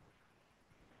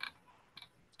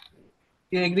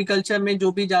 ये agriculture में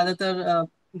जो भी ज्यादातर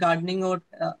gardening और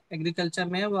agriculture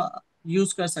में वो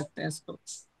यूज कर सकते हैं इसको.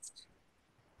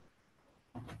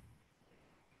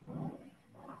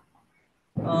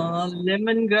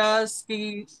 लेमन ग्रास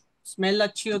की स्मेल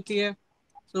अच्छी होती है,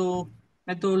 तो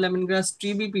मैं तो लेमन ग्रास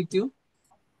टी भी पीती हूँ.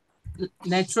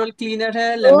 नेचुरल क्लीनर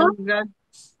है lemon grass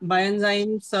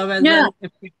bioenzyme, serve as Yeah. An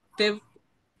effective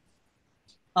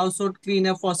house hold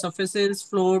cleaner for surfaces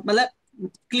floor. मतलब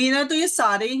क्लीनर तो ये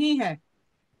सारे ही हैं.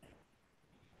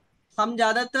 हम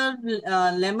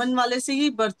ज्यादातर लेमन वाले से ही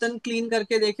बर्तन क्लीन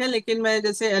करके देखे, लेकिन मैं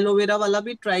जैसे एलोवेरा वाला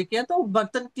भी ट्राई किया तो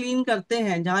बर्तन क्लीन करते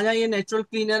हैं. जहां जहां ये नेचुरल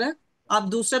क्लीनर है, आप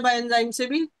दूसरे बायोएंजाइम से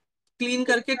भी क्लीन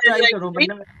करके ट्राई करो.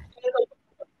 मतलब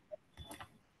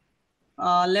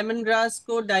लेमन ग्रास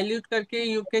को डाइल्यूट करके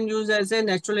you can use as a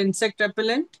natural insect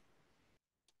repellent.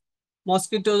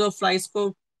 Mosquitoes और फ्लाइज को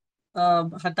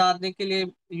हटाने के लिए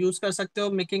यूज कर सकते हो,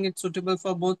 making it suitable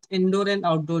for both indoor and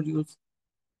outdoor use.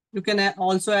 You can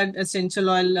also add essential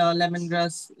oil,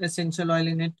 lemongrass essential oil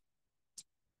in it.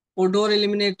 Odor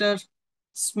eliminator,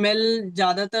 smell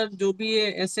ज्यादातर जो भी ये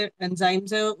ऐसे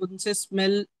एंजाइम्स है उनसे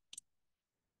स्मेल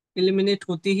एलिमिनेट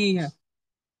होती ही है.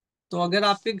 तो अगर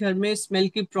आपके घर में स्मेल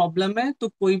की प्रॉब्लम है तो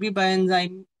कोई भी बाय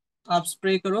एंजाइम आप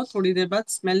स्प्रे करो, थोड़ी देर बाद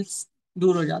स्मेल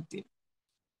दूर हो जाती है.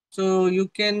 So you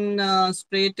can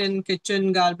spray it in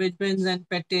kitchen, garbage beans and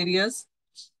pet areas,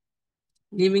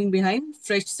 leaving behind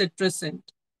fresh citrus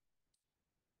scent.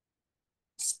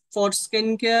 For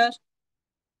skincare,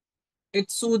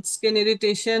 it soothes skin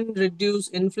irritation, reduce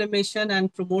inflammation,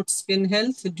 and promotes skin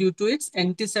health due to its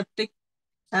antiseptic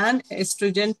and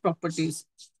astringent properties.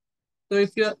 तो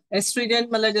if you astringent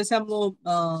मतलब जैसे हम वो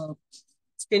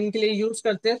skin के लिए use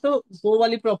करते हैं, तो वो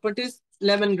वाली प्रॉपर्टीज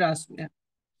लेमन ग्रास में है.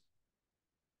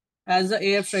 As a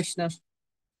air freshener,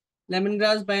 lemon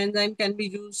grass bye enzyme can be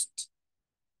used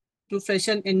to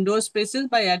freshen indoor spaces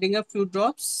by adding a few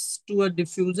drops to a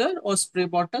diffuser or spray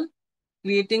bottle,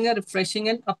 creating a refreshing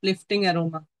and uplifting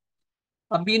aroma.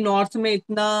 अभी north में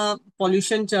इतना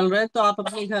pollution चल रहा है, तो आप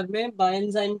अपने घर में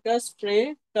बायोएंजाइम का स्प्रे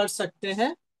कर सकते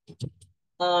हैं,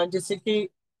 जिससे कि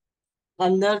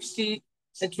अंदर की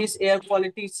एटलीस्ट एयर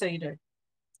क्वालिटी सही रहे.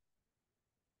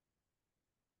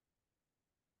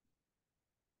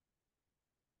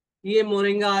 ये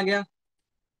मोरिंगा आ गया.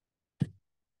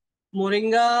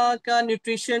 मोरिंगा का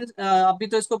न्यूट्रिशन, अभी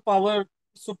तो इसको पावर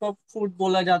सुपर फूड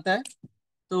बोला जाता है.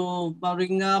 तो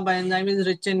moringa bioenzyme is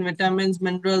rich in vitamin,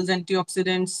 minerals,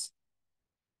 antioxidants.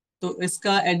 तो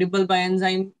इसका एडिबल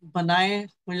बायोएंजाइम बनाए,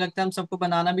 मुझे लगता है हम सबको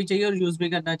बनाना भी चाहिए और यूज भी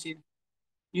करना चाहिए.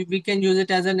 We can use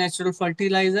it as a natural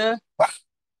fertilizer.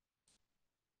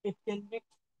 It can be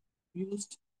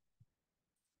used.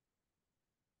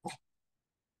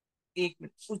 एक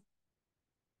मिनट.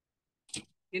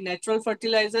 ये नेचुरल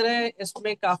फर्टिलाइजर है,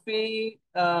 इसमें काफी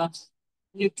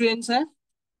न्यूट्रिएंट्स हैं,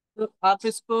 तो आप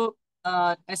इसको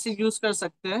ऐसे यूज कर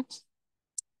सकते हैं.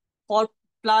 और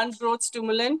plant growth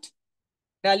stimulant,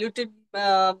 diluted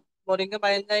moringa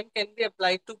bioenzyme can be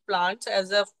applied to plants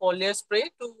as a foliar spray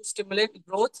to stimulate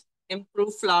growth,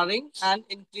 improve flowering, and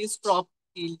increase crop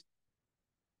yield.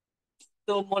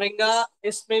 तो मोरिंगा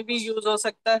इसमें भी यूज हो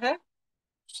सकता है.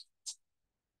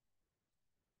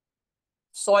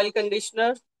 Soil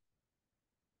conditioner,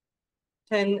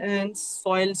 enhance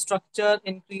soil structure,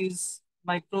 increase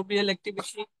microbial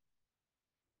activity,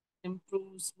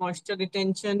 improves moisture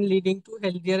retention, leading to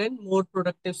healthier and more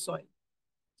productive soil.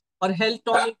 और health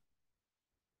tonic,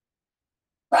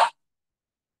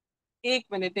 एक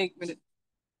minute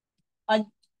आज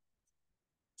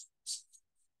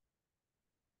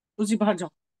उसी बाहर जाओ.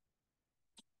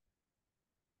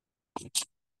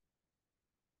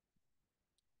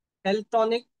 Health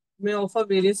tonic may offer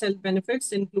various health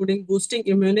benefits including boosting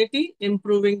immunity,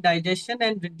 improving digestion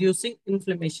and reducing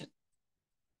inflammation.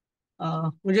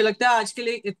 मुझे लगता है आज के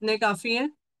लिए इतने काफी हैं.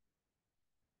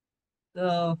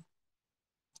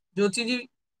 ज्योति जी,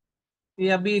 ये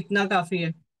अभी इतना काफी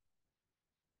है.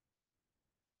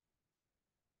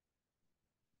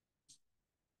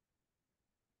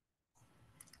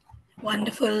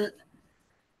 Wonderful.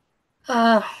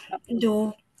 Do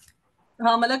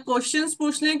हाँ, मतलब क्वेश्चंस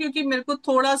पूछ लें, क्योंकि मेरे को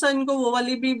थोड़ा सा इनको वो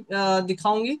वाली भी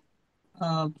दिखाऊंगी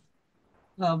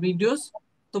वीडियोस.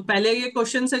 तो पहले ये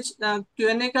क्वेश्चन से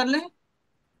Q&A कर लें.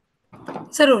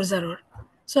 Zarur, Zarur.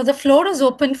 So the floor is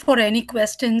open for any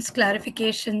questions,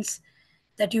 clarifications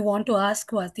that you want to ask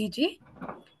Swati ji.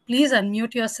 Please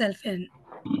unmute yourself and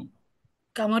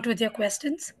come out with your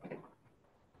questions.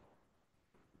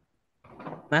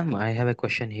 Ma'am, I have a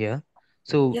question here.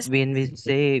 So Yes. when we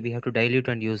say we have to dilute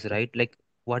and use, right? Like,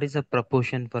 what is the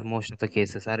proportion for most of the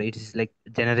cases? Or it is like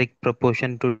generic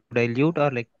proportion to dilute, or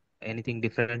like anything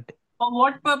different? For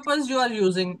what purpose you are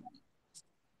using,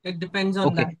 it depends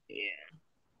on Okay. that. Yeah.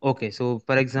 Okay. So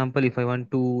for example, if I want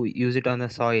to use it on the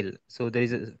soil, so there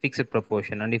is a fixed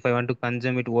proportion, and if I want to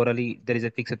consume it orally, there is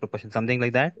a fixed proportion, something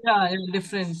like that. Yeah,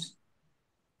 different.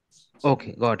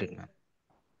 Okay, got it, ma'am.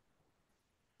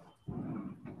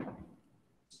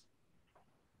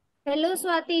 Hello,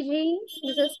 Swati G.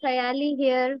 This is Khayali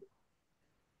here.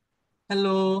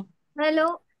 Hello.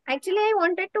 Hello. Actually, I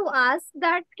wanted to ask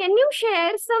that can you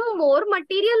share some more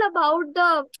material about the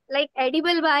like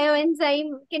edible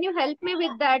bioenzyme? Can you help me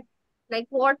with that? Like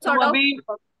what तुम sort of? अभी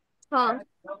Huh.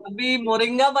 अभी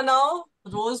moringa बनाओ,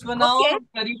 रोज बनाओ, Okay.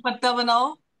 करी पत्ता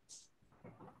बनाओ।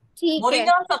 ठीक है.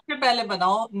 मोरिंगा सबसे पहले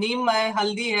बनाओ, नीम है,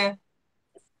 हल्दी है।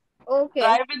 Okay.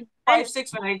 Try with And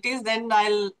 5-6 varieties, then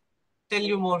I'll tell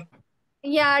you more.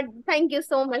 yeah, thank you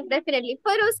so much. Definitely.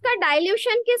 पर उसका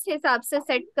dilution किस हिसाब से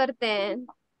सेट करते हैं?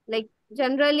 Like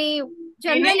generally पीने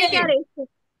generally के क्या लिए रेशियो?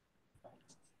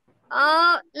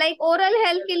 लाइक ओरल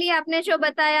हेल्थ के लिए आपने जो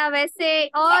बताया वैसे,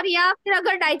 और या फिर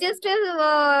अगर डाइजेस्टिव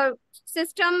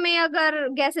सिस्टम में अगर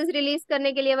गैसेस रिलीज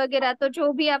करने के लिए वगैरह, तो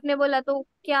जो भी आपने बोला, तो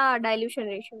क्या डाइल्यूशन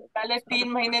रेशियो होता है पहले उसका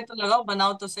 3 महीने तो लगाओ,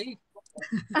 बनाओ तो सही।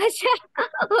 अच्छा.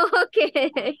 ओके.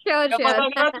 श्योर क्या श्योर.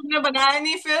 पता अगर तुमने बनाया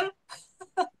नहीं फिर।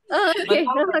 ओके.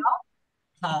 बनाओ बनाओ।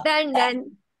 हाँ, डन डन.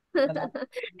 बनाओ।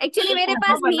 एक्चुअली मेरे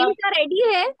बनाओ पास नीम बनाओ। का रेडी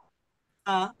है,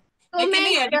 हाँ, तो लेकिन मैं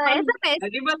नहीं, एडिबल ऐसा पेस्ट,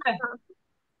 एडिबल है।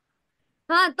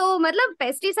 हाँ तो मतलब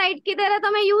पेस्टिसाइड की तरह तो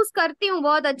मैं यूज करती हूँ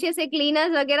बहुत अच्छे से,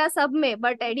 क्लीनर्स वगैरह सब में,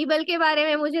 बट एडिबल के बारे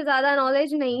में मुझे ज्यादा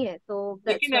नॉलेज नहीं है, तो दैट्स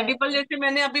लेकिन व्हाई. एडिबल जैसे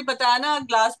मैंने अभी बताया ना,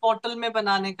 ग्लास बॉटल में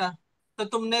बनाने का, तो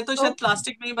तुमने तो शायद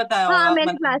प्लास्टिक में ही बताया हाँ होगा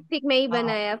मैंने बनाने। प्लास्टिक में ही हाँ,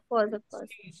 बनाया, of course of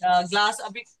course. Glass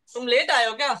अभी तुम लेट आए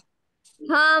हो क्या?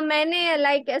 हाँ मैंने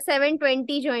लाइक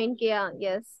 7:20 ज्वाइन किया.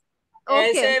 यस. ओके.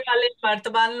 ऐसे वाले मर्त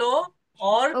बांध लो।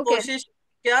 और ओके. कोशिश,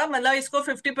 क्या मतलब, इसको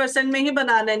 50% में ही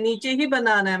बनाना है, नीचे ही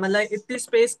बनाना है, मतलब इतनी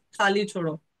स्पेस खाली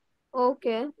छोड़ो।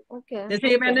 ओके. ओके. जैसे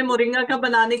ये मैंने मोरिंगा का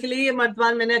बनाने के लिए, ये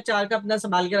मर्तबान मैंने अचार का अपना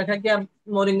संभाल के रखा कि अब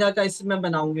मोरिंगा का इसमें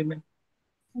बनाऊंगी मैं।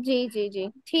 जी जी जी,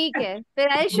 ठीक है, फिर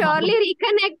I surely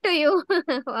reconnect to you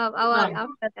हाँ,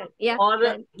 आफ्टर दैट. या और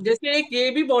डन. जैसे एक ये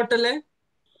भी बॉटल है,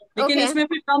 लेकिन ओके. इसमें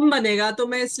फिर कम बनेगा, तो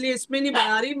मैं इसलिए इसमें नहीं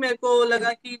बना रही। मेरे को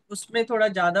लगा कि उसमें थोड़ा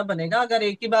ज्यादा बनेगा, अगर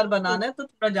एक ही बार बनाना है तो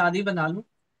थोड़ा ज्यादा ही बना लूं,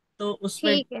 तो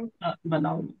उसमें ठीक है.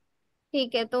 बनाऊंगी।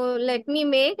 ठीक है, तो let me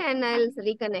make and I will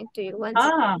reconnect to you once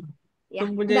हाँ हाँ, अगेन. या.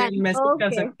 तुम मुझे डन. मैसेज कर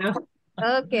ओके. सकते हो।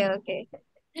 Okay. Okay.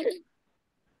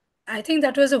 I think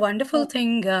that was a wonderful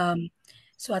thing,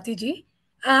 Swati ji.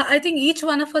 I think each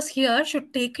one of us here should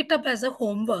take it up as a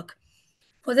homework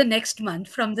for the next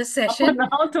month from this अब session. We'll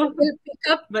बनाओ we'll तो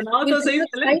pick सही up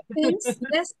पहले। 5 things.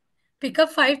 Yes, pick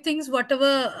up 5 things,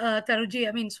 whatever Taruji,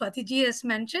 I mean Swati ji has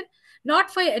mentioned.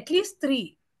 Not 5, at least 3.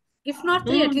 If not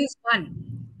 3, at least 1.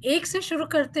 एक से शुरू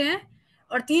करते हैं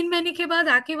और 3 महीने के बाद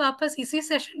आके वापस इसी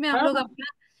सेशन में हम हाँ लोग हाँ,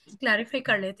 अपना क्लैरिफाई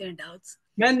कर लेते हैं डाउट्स.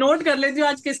 मैं नोट कर लेती हूँ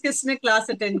आज किस किसने क्लास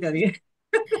अटेंड करी है।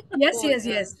 Yes, yes,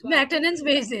 yes. मैं attendance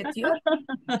भेज देती हूँ.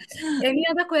 Any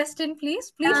other question, please?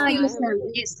 Please feel Yes, I have free. ma'am. a,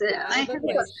 Yes, I have a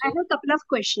I question. have a couple of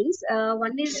questions.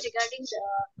 One is regarding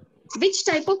which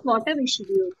type of water we should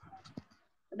use.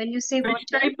 When you say which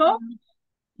water, type of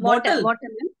bottle?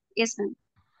 water, ma'am. Yes, ma'am.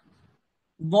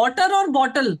 Water और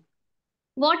bottle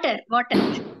Water.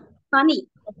 Pani.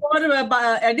 For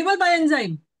edible bye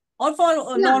enzyme और for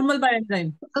Yeah, normal bye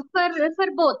enzyme? for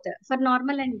both, for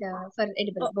normal and for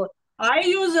edible, both. I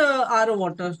use RO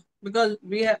water because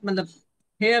we have, मतलब,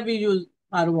 here we use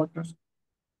RO water.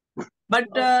 But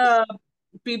Okay.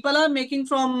 people are making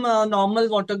from normal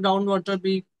water, groundwater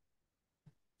भी.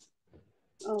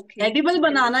 Okay. Edible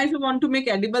banana, if you want to make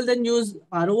edible, then use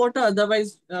RO water.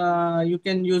 Otherwise, you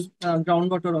can use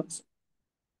groundwater also.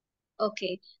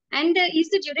 Okay. And is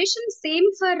the duration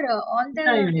same for all Yeah, the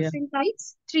yeah, yeah. different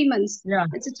types? 3 months. Yeah,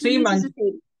 It's a 3 3 months is months. the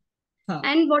same. हाँ.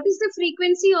 And what is the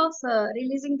frequency of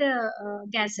releasing the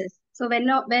gases? So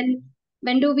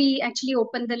when do we actually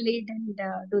open the lid and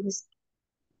do this?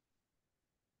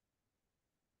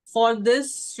 For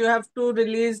this, you have to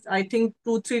release, I think,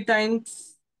 2-3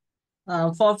 times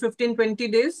for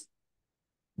 15-20 days.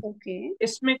 Okay.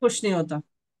 इसमें कुछ नहीं होता.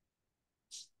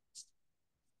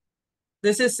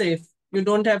 This is safe. You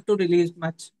don't have to release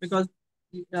much because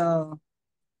uh,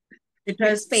 it There's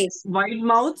has space. wide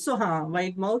mouth. So,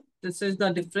 wide mouth. This is the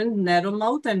difference: narrow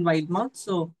mouth and wide mouth.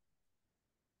 So,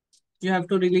 you have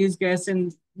to release gas in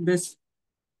this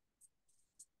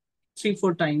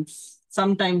 3-4 times.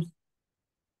 Sometimes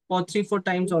for 3-4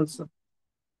 times also.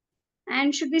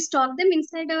 And should we stock them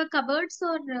inside our cupboards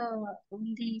or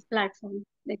on the platform?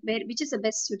 Like which is the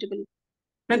best suitable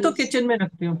मैं तो place? Kitchen में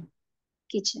रखती हूँ.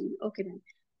 Kitchen. Okay, ma'am.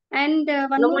 And one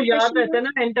मतलब वो more याद question रहता है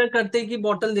was, ना, एंटर करते ही कि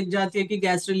बॉटल दिख जाती है कि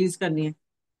गैस रिलीज करनी है.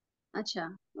 acha,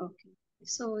 okay.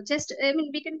 So just, I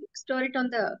mean, we can store it on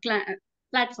the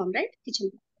platform, right?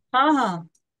 Kitchen. हाँ हाँ.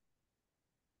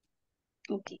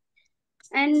 Okay.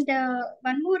 And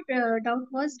one more doubt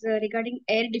was regarding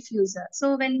air diffuser.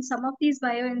 So when some of these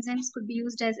bioenzymes could be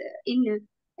used as in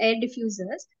air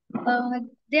diffusers,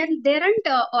 they aren't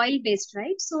oil based,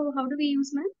 right? So how do we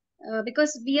use, ma'am?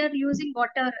 Because we are using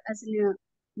water as a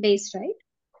base, right,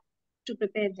 to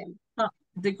prepare them. हाँ,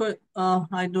 देखो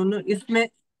I don't know इसमें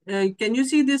can you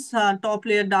see this top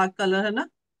layer dark color है ना?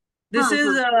 This हाँ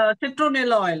is हाँ.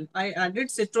 citronella oil. I added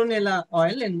citronella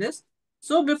oil in this.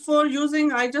 So before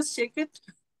using, I just shake it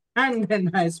and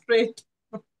then I spray it.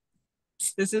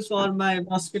 This is for my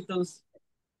mosquitoes.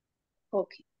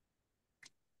 Okay.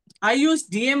 I use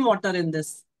DM water in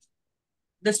this.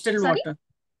 Distilled Sorry? water.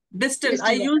 Distilled.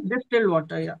 I Distilled use water. distilled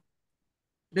water, yeah.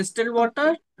 Distilled Okay.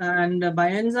 water and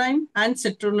bioenzyme and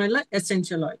citronella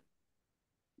essential oil.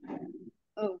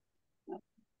 Oh.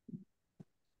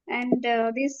 And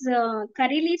this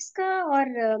curry leaves ka or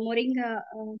moringa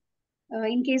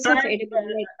in case of Try, edible,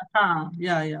 like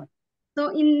yeah. so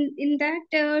in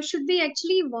that should we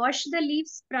actually wash the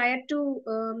leaves prior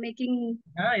to making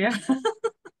Yeah.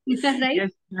 right?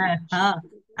 Yes.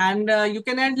 And you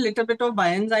can add little bit of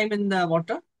bioenzyme in the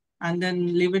water and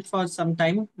then leave it for some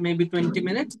time, maybe 20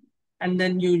 minutes, and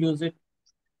then you use it.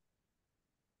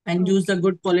 And use the Okay.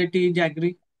 good quality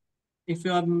jaggery if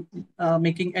you are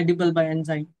making edible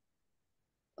bioenzyme.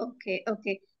 Okay.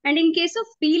 And in case of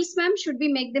peels, ma'am, should we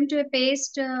make them to a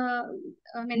paste?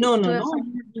 I mean, No. to a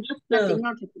fine, Just, nothing,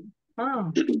 not at uh, all.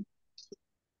 Okay.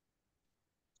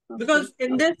 because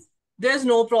in this, there's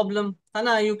no problem.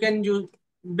 Hana, you can use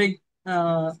big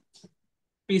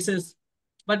pieces.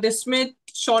 But इसमें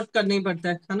short करना ही पड़ता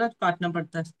है ना काटना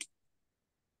पड़ता है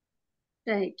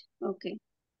Right. Okay.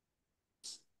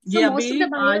 ये So अभी most of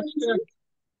the आज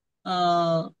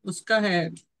bioenzymes. उसका है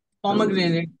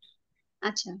pomegranate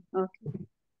Acha. Okay.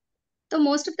 So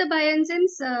most of the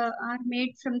bioenzymes are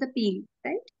made from the peel,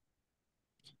 right?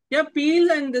 yeah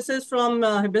peel and this is from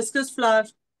hibiscus flower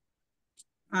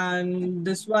and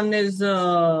this one is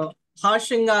हार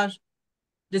श्रृंगार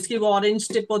जिसकी वो orange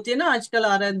tip होती है ना आजकल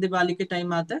आ रहा है दिवाली के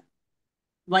टाइम आता है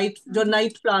वाइट जो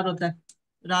नाइट फ्लावर होता है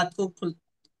रात को खुल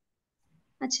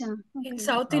Acha. In Okay.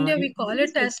 South India, we call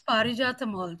it as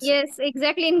Parijatam also. Yes,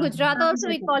 exactly. In Gujarat also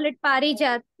we call it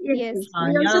parijat. Yes, Yes, yes. हाँ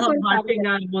We यहाँ also call हम हार parijat.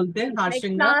 श्रृंगार बोलते हैं हार like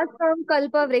श्रृंगार flowers from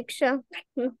kalpa vriksha.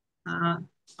 हाँ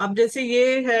अब जैसे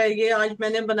ये है ये आज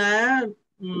मैंने बनाया है,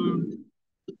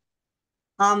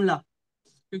 आंवला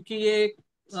क्योंकि ये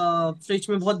फ्रिज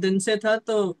में बहुत दिन से था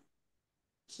तो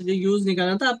मुझे यूज नहीं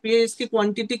करना था अब ये इसकी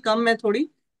क्वांटिटी कम है थोड़ी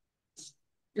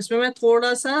इसमें मैं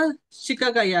थोड़ा सा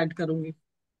शिकाकाई ऐड करूंगी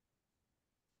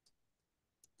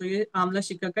तो ये आंवला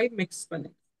शिकाकाई मिक्स बने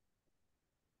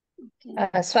Okay.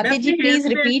 मैं स्वाति जी अपने हेयर प्लीज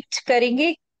पे रिपीट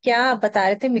करेंगे क्या आप बता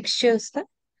रहे थे मिक्सचर उसका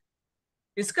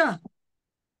इसका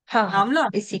हाँ आंवला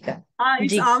इसी का हाँ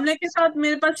इस जी आंवले के साथ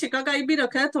मेरे पास शिकाकाई भी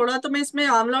रखा है थोड़ा तो मैं इसमें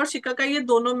आंवला और शिकाकाई ये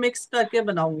दोनों मिक्स करके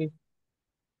बनाऊंगी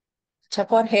अच्छा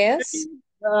फॉर हेयर्स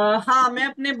क्योंकि हाँ मैं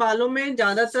अपने बालों में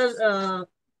ज्यादातर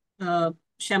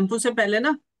शैम्पू से पहले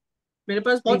ना मेरे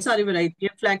पास जी बहुत सारी वैरायटी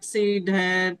है फ्लैक्सीड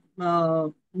है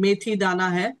मेथी दाना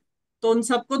है तो उन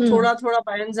सबको हम्म थोड़ा थोड़ा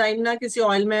बायोएंजाइम ना किसी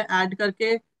ऑयल में ऐड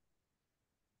करके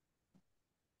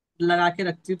लगा के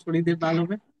रखती हूँ थोड़ी देर बालों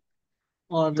में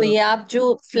तो और ये आप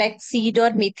जो फ्लैक्स सीड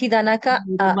और मेथी दाना का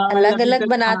मेरे बाल अलग अभी अलग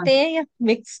तक हाँ बनाते हैं या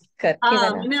मिक्स करके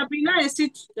हाँ मैंने बनाते अभी ना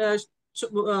ऐसी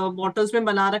बॉटल्स में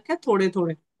बना रखे हैं थोड़े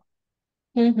थोड़े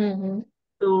हैं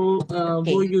तो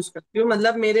ओके वो यूज करती हूँ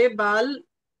मतलब मेरे बाल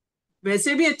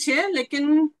वैसे भी अच्छे हैं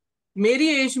लेकिन मेरी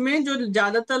एज में जो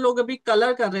ज्यादातर लोग अभी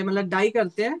कलर कर रहे हैं मतलब डाई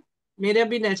करते हैं मेरे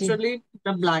अभी जी नेचुरली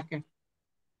ब्लैक है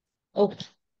ओके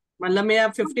मतलब मैं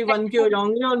अब 51 की हो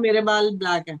जाऊंगी और मेरे बाल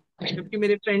ब्लैक है जबकि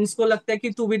मेरे फ्रेंड्स को लगता है कि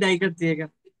तू भी डाई करती है क्या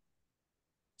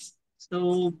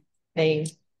तो नहीं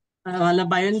मतलब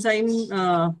बायोएंजाइम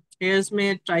हेयर्स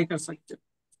में ट्राई कर सकते हो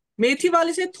मेथी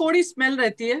वाले से थोड़ी स्मेल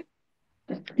रहती है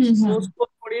तो हम्म उसको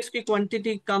थोड़ी उसकी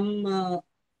क्वांटिटी कम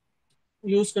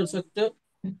यूज कर सकते हो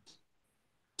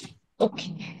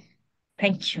okay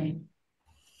thank you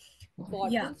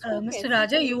Yeah, bottles को Mr. कैसे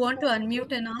Raja, you place want to करते हो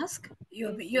unmute and ask?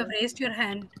 Yes You have yes raised your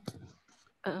hand.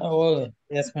 Oh,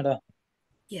 yes, madam.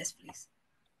 Yes, please.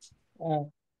 Uh,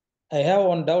 I have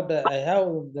one doubt. I have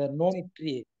the noni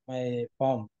tree, my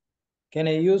farm. Can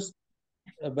I use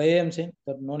biomethane,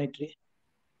 the noni tree?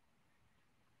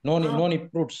 Uh, Noni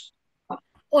fruits.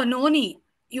 oh, noni.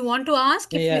 You want to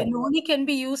ask if Yeah, noni can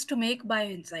be used to make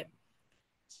bioenzyme?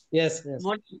 yes.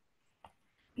 What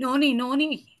Noni.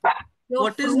 Your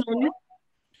what is fruit. Noni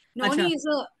Noni अच्छा is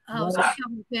a Noni, उसको क्या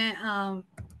बोलते हैं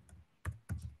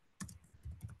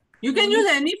you can noni. Use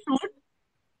any fruit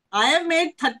I have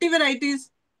made 30 varieties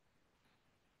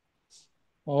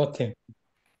okay.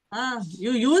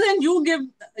 You use and you give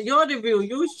your review.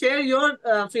 You share your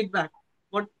feedback.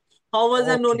 How was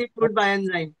the Okay. noni fruit by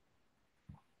enzyme?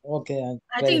 Okay, I'm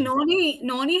I think trying.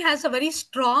 noni has a very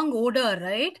strong odor,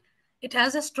 right? It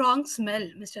has a strong smell,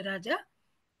 Mr. Raja.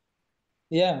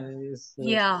 Yeah, it's,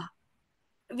 Yeah,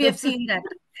 we have seen that.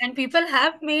 And people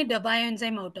have made a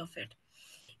bioenzyme out of it.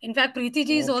 In fact, Preeti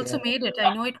ji has also okay. made it.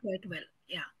 I know it quite well.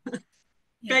 Yeah. Yeah.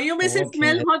 कईयों में से Okay.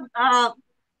 Smell बहुत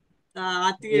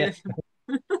आती Yeah. है.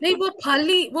 नहीं,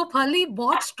 वो फली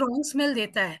बहुत स्ट्रॉन्ग स्मेल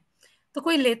देता है, तो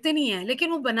कोई लेते नहीं है,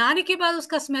 लेकिन वो बनाने के बाद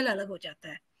उसका स्मेल अलग हो जाता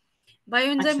है.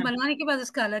 बायोएंजाइम अच्छा, बनाने के बाद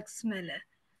उसका अलग स्मेल है.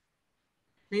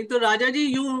 नहीं तो राजा जी,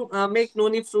 you make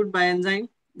noni fruit by enzyme,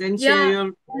 then share Yeah, your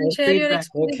and share your feedback.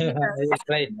 experience Okay, with I will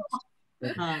try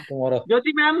us. हाँ, tomorrow.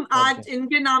 ज्योति मैम Okay. आज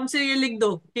इनके नाम से ये लिख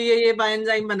दो कि ये by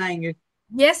enzyme बनाएंगे.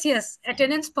 Yes,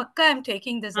 attendance pakka. I'm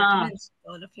taking this हाँ, attendance,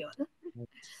 all of you all.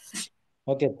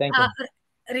 Okay, thank you.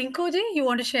 Rinku ji, you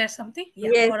want to share something?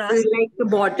 Yeah, yes, or ask? Like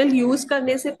bottle use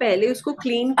करने से पहले उसको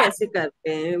क्लीन कैसे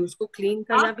करते हैं? उसको क्लीन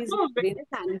करना भी आपको जरूरी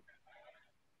है ना?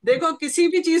 देखो किसी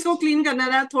भी चीज को क्लीन करना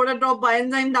है, थोड़ा ड्रॉप by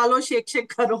enzyme डालो, शेक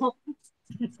शेक करो.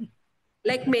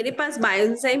 लाइक मेरे पास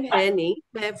बायोएंजाइम है नहीं,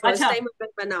 मैं फर्स्ट अच्छा, टाइम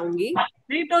अगर बनाऊंगी.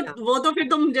 नहीं तो या, वो तो फिर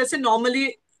तुम जैसे नॉर्मली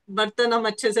बर्तन हम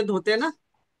अच्छे से धोते हैं ना,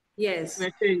 यस.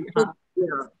 वैसे ही. तो हाँ,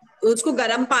 या, उसको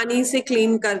गर्म पानी से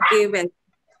क्लीन करके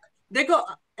देखो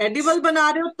एडिबल बना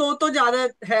रहे हो तो ज्यादा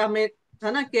है हमें,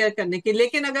 है ना, केयर करने की.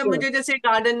 लेकिन अगर मुझे जैसे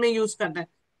गार्डन में यूज करना है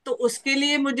तो उसके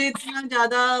लिए मुझे इतना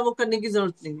ज्यादा वो करने की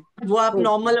जरूरत नहीं है. वो आप ओके,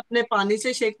 नॉर्मल अपने पानी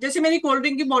से शेक, जैसे मेरी कोल्ड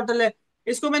ड्रिंक की बोतल है,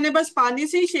 इसको मैंने बस पानी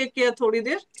से ही शेक किया थोड़ी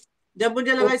देर. जब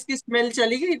मुझे लगा इसकी स्मेल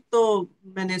चली गई तो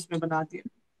मैंने इसमें बना दिया.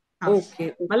 हाँ, ओके,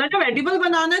 मतलब ओके. जब एडिबल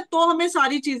बनाना है तो हमें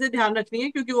सारी चीजें ध्यान रखनी है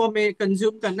क्योंकि वो हमें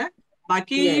कंज्यूम करना है.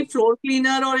 बाकी यस, फ्लोर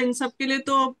क्लीनर और इन सब के लिए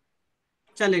तो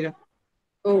चलेगा.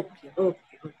 Okay, okay.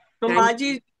 तुम थैंक आज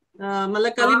ही यू.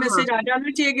 मतलब कल ही हाँ, हाँ. मैसेज आ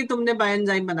जाना चाहिए कि तुमने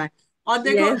बायोएंजाइम बनाए. और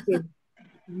देखो यस, यस.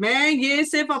 मैं ये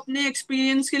सिर्फ अपने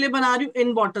एक्सपीरियंस के लिए बना रही हूँ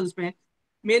इन बॉटल्स में.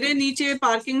 मेरे नीचे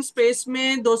पार्किंग स्पेस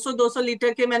में 200-200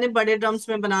 लीटर के मैंने बड़े ड्रम्स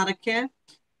में बना रखे हैं,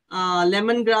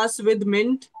 लेमन ग्रास विद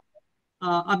मिंट.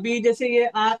 अभी जैसे ये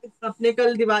आज अपने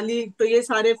कल दिवाली, तो ये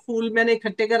सारे फूल मैंने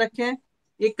इकट्ठे कर रखे हैं.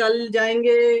 ये कल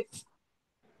जाएंगे,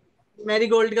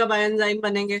 मैरीगोल्ड का बायोएंजाइम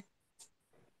बनेंगे.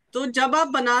 तो जब आप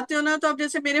बनाते हो ना, तो अब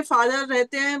जैसे मेरे फादर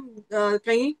रहते हैं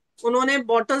कहीं, उन्होंने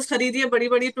बॉटल्स खरीदी है बड़ी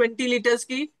बड़ी 20 लीटर्स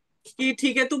की, कि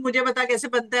ठीक है तू मुझे बता कैसे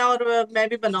बनता है और मैं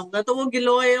भी बनाऊंगा. तो वो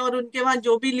गिलोय और उनके वहां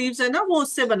जो भी लीव्स है ना वो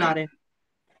उससे बना रहे हैं.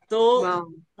 तो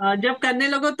वाह. जब करने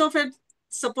लगो तो फिर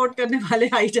सपोर्ट करने वाले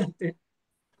आ ही जाते हैं.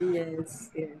 Yes,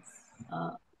 yes.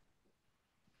 A,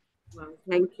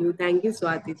 thank you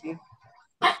Swati ji.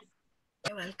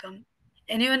 You're welcome.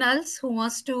 Anyone else who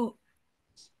wants to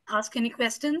ask any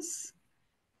questions?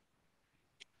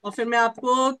 और फिर मैं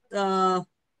आपको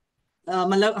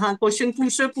मतलब हाँ क्वेश्चन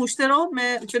पूछते रहो,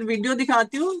 मैं फिर वीडियो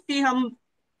दिखाती हूँ कि हम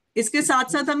इसके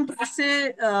साथ साथ हम कैसे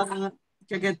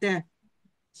क्या कहते हैं.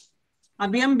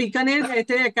 अभी हम बीकानेर गए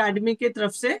थे एकेडमी की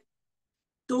तरफ से,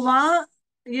 तो वहाँ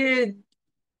ये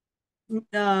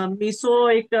मीसो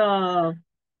एक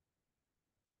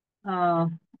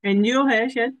एनजीओ है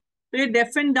शायद, तो ये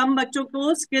डेफ एंड डम बच्चों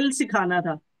को स्किल सिखाना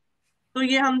था. तो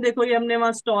ये हम देखो, ये हमने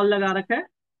वहाँ स्टॉल लगा रखा है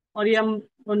और ये हम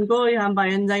उनको यहाँ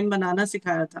बायोएंजाइम बनाना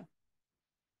सिखाया था.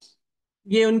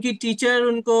 ये उनकी टीचर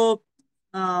उनको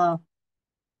आ,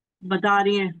 बता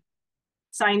रही हैं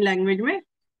साइन लैंग्वेज में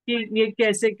कि ये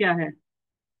कैसे क्या है.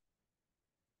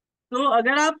 तो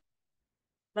अगर आप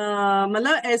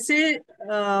मतलब ऐसे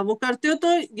वो करते हो तो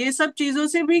ये सब चीजों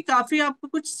से भी काफी आपको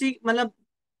कुछ मतलब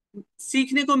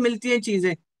सीखने को मिलती है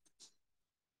चीजें.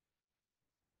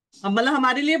 अब मतलब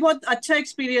हमारे लिए बहुत अच्छा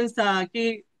एक्सपीरियंस था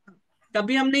कि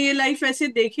कभी हमने ये लाइफ ऐसे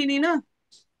देखी नहीं ना,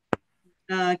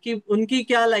 कि उनकी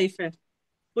क्या लाइफ है.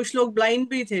 कुछ लोग ब्लाइंड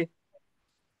भी थे.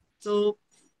 तो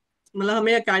मतलब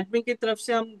हमें एकेडमी की तरफ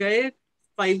से हम गए,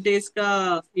 5 डेज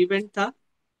का इवेंट था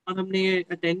और हमने ये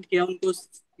अटेंड किया, उनको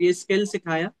ये स्किल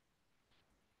सिखाया.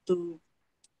 तो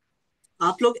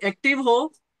आप लोग एक्टिव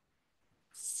हो,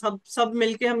 सब सब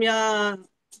मिलके हम यहाँ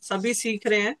सभी सीख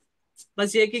रहे हैं.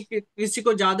 बस ये कि किसी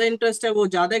को ज्यादा इंटरेस्ट है वो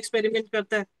ज्यादा एक्सपेरिमेंट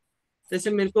करता है, जैसे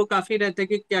मेरे को काफी रहता है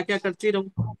कि क्या क्या करती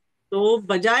रहूं. तो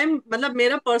बजाय मतलब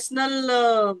मेरा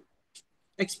पर्सनल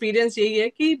एक्सपीरियंस यही है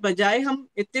कि बजाय हम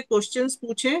इतने क्वेश्चंस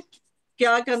पूछें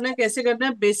क्या करना है कैसे करना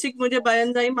है, बेसिक मुझे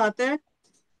बायोएंजाइम आता है.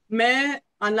 मैं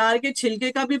अनार के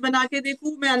छिलके का भी बना के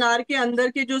देखूं, मैं अनार के अंदर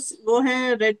के जो वो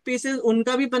हैं रेड पीसेस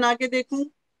उनका भी बना के देखूं,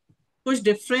 कुछ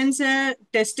डिफरेंस है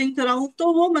टेस्टिंग कराऊं,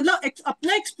 तो वो मतलब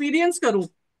अपना एक्सपीरियंस करूं.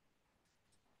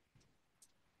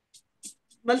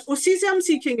 मतलब उसी से हम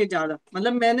सीखेंगे ज्यादा.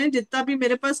 मतलब मैंने जितना भी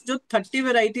मेरे पास जो 30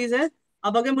 वेराइटीज है,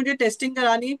 अब अगर मुझे टेस्टिंग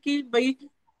करानी है कि भाई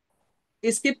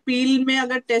इसके पील में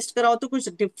अगर टेस्ट कराओ तो कुछ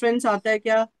डिफरेंस आता है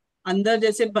क्या, अंदर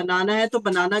जैसे बनाना है तो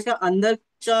बनाना का अंदर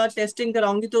का टेस्टिंग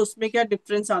कराऊंगी तो उसमें क्या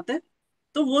डिफरेंस आता है,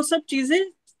 तो वो सब चीजें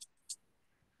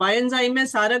बायोएंजाइम में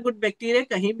सारा गुड बैक्टीरिया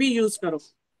कहीं भी यूज करो,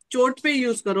 चोट पे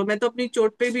यूज करो, मैं तो अपनी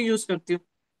चोट पे भी यूज करती हूँ।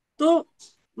 तो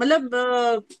मतलब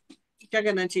क्या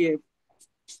कहना चाहिए,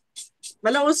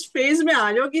 मतलब उस फेज में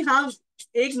आ जाओ कि हाँ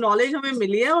एक नॉलेज हमें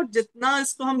मिली है और जितना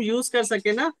इसको हम यूज कर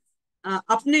सके ना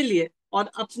अपने लिए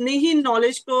और अपने ही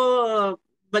नॉलेज को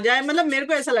बजाय, मतलब मेरे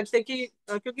को ऐसा लगता है कि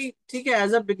क्योंकि ठीक है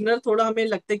एज अ बिगनर थोड़ा हमें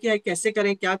लगता है कि यार कैसे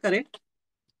करें क्या करें,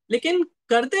 लेकिन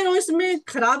करते रहो, इसमें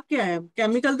खराब क्या है,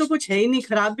 केमिकल तो कुछ है ही नहीं,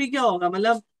 खराब भी क्या होगा,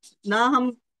 मतलब ना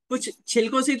हम कुछ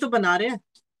छिलकों से ही तो बना रहे हैं,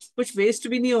 कुछ वेस्ट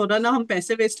भी नहीं हो रहा, ना हम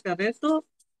पैसे वेस्ट कर रहे हैं, तो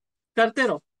करते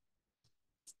रहो।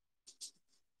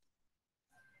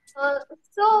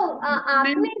 So ma'am.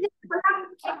 आपने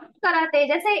कराते हैं,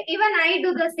 जैसे even I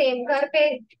do the same घर पे,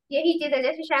 यही चीजें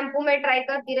जैसे शैम्पू में ट्राई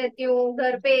करती रहती हूँ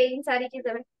घर पे इन सारी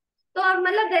चीजों में। तो अब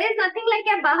मतलब देयर इज नथिंग लाइक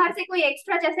आप बाहर से कोई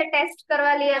एक्स्ट्रा जैसे टेस्ट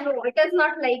करवा लिया, no it is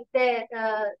not like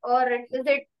that, और इज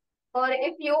इट, और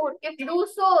इफ डू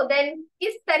सो देन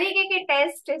किस तरीके के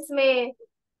टेस्ट इसमें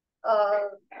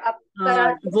आप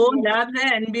कराते वो हैं? लैब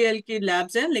है, एनबीएल की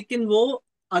लैब्स हैं, लेकिन वो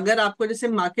अगर आपको जैसे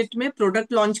मार्केट में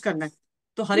प्रोडक्ट लॉन्च करना है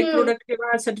तो हर एक हम्म, प्रोडक्ट के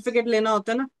बाद सर्टिफिकेट लेना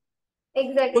होता है ना, कुछ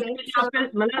एग्जैक्टली के लिए आपके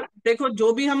मतलब देखो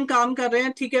जो भी हम काम कर रहे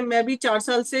हैं, ठीक है मैं भी 4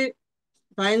 साल से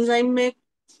एंजाइम में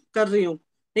कर रही हूँ,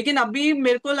 लेकिन अभी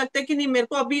मेरे को लगता है कि नहीं, मेरे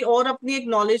को अभी और अपनी एक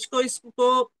नॉलेज को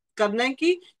इसको करना है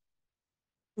कि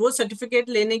वो सर्टिफिकेट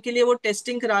लेने के लिए, वो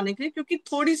टेस्टिंग कराने के लिए, क्योंकि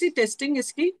थोड़ी सी टेस्टिंग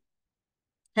इसकी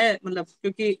है, मतलब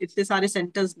क्योंकि इतने सारे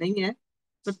सेंटर्स नहीं है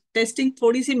तो टेस्टिंग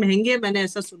थोड़ी सी महंगी है, मैंने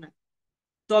ऐसा सुना है।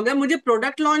 तो अगर मुझे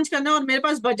प्रोडक्ट लॉन्च करना है और मेरे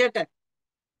पास बजट है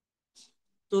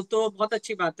तो बहुत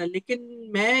अच्छी बात है, लेकिन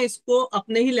मैं इसको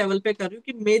अपने ही लेवल पे कर रही हूँ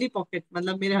कि मेरी पॉकेट,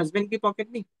 मतलब मेरे हस्बैंड की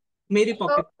पॉकेट नहीं, मेरी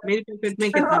पॉकेट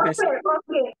में कितना पैसा है।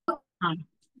 Okay okay. हाँ,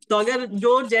 तो अगर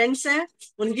जो जेंट्स हैं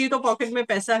उनकी तो पॉकेट में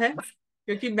पैसा है,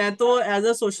 क्योंकि मैं तो एज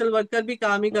अ सोशल वर्कर भी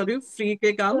काम ही कर रही हूँ, फ्री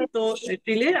के काम, तो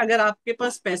इसीलिए अगर आपके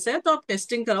पास पैसा है तो आप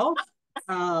टेस्टिंग कराओ।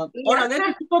 और या अगर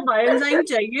किसी को बायोएंजाइम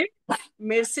चाहिए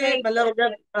मेरे से, राइट। मतलब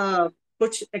अगर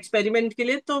कुछ एक्सपेरिमेंट के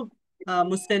लिए तो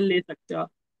मुझसे ले सकते हो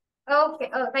आप। Okay.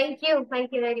 Oh, thank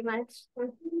you very much.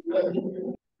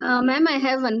 Ma'am, I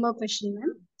have one more question,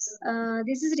 ma'am.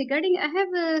 This is regarding, I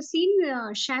have seen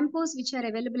shampoos which are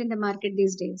available in the market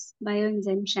these days,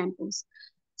 bioenzyme shampoos.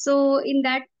 So, in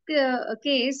that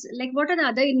case, like what are the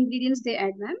other ingredients they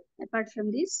add, ma'am, apart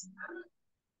from this?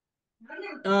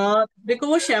 देखो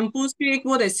वो shampoos की एक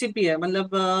वो recipe है,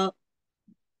 मतलब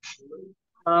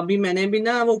अभी मैंने भी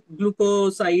ना वो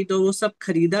ग्लूकोसाइड और वो सब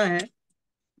खरीदा है,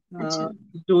 अच्छा,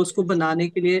 जो उसको बनाने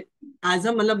के लिए एज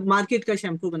अ मतलब मार्केट का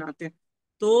शैम्पू बनाते हैं,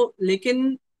 तो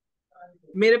लेकिन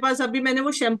मेरे पास अभी मैंने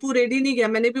वो शैम्पू रेडी नहीं किया,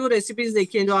 मैंने भी वो रेसिपीज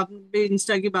देखी है जो आप भी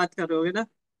इंस्टा की बात कर रहे होगे ना,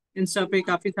 इंस्टा पे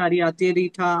काफी सारी आती है,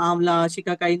 रीठा आंवला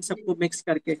शिकाकाई सबको मिक्स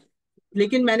करके,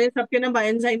 लेकिन मैंने सबके ना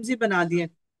बायोएंजाइम्स ही बना दिए,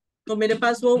 तो मेरे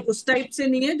पास वो उस टाइप से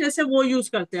नहीं है जैसे वो यूज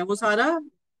करते हैं, वो सारा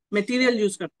मटेरियल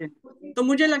यूज करते हैं। तो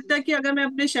मुझे लगता है कि अगर मैं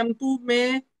अपने शैम्पू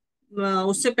में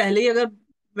उससे पहले ही अगर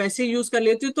वैसे यूज कर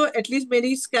लेती हूँ तो एटलीस्ट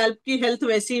मेरी स्कैल्प की हेल्थ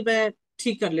वैसी मैं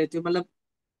ठीक कर लेती हूँ, मतलब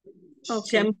okay,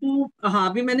 शैम्पू, हाँ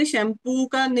अभी मैंने शैम्पू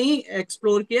का नहीं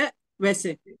एक्सप्लोर किया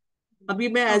वैसे, अभी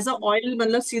मैं एज अ okay, ऑयल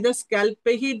मतलब सीधा स्कैल्प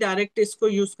पे ही डायरेक्ट इसको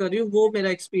यूज कर रही हूँ, वो मेरा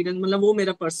एक्सपीरियंस, मतलब वो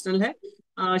मेरा पर्सनल है,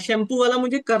 शैम्पू वाला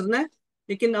मुझे करना है,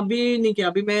 लेकिन अभी नहीं किया,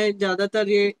 अभी मैं ज्यादातर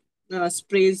ये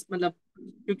स्प्रेज, मतलब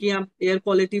क्योंकि यहाँ एयर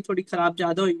क्वालिटी थोड़ी खराब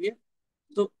ज्यादा हुई है,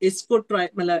 तो इसको ट्राई,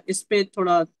 मतलब इस पे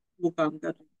थोड़ा वो काम कर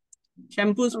रही हूँ,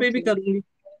 शैम्पूज पे भी okay. करूंगी।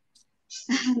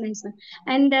 Nice one.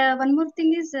 And one more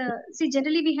thing is, see,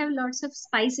 generally we have lots of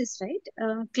spices, right?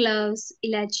 Cloves,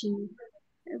 ilachi.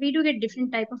 We do get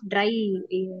different type of dry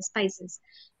spices.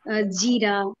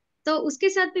 Jeera. तो उसके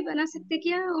साथ भी बना सकते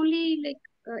क्या? Only like,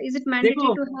 is it mandatory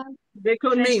देखो to have देखो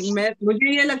fresh? नहीं, मैं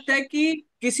मुझे ये लगता है कि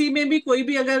किसी में भी कोई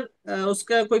भी अगर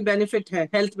उसका कोई बेनिफिट है,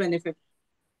 हेल्थ बेनिफिट,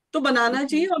 तो बनाना Okay.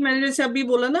 चाहिए, और मैंने जैसे अभी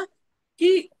बोला ना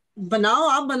कि बनाओ,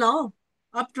 आप बनाओ,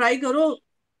 आप ट्राई करो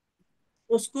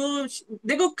उसको,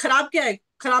 देखो खराब क्या है,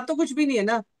 खराब तो कुछ भी नहीं है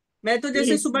ना, मैं तो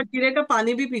जैसे Yes. सुबह जीरे का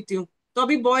पानी भी पीती हूँ, तो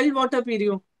अभी बॉइल्ड वाटर पी रही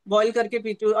हूँ, बॉईल करके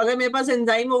पीती हूँ, अगर मेरे पास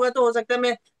एंजाइम होगा तो हो सकता है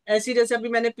मैं ऐसी, जैसे अभी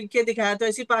मैंने पी के दिखाया, तो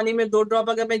ऐसी पानी में 2 ड्रॉप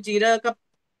अगर मैं जीरा का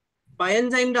बाय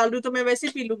एंजाइम डाल रही हूँ तो मैं वैसे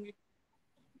ही पी लूंगी।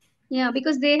 Yeah,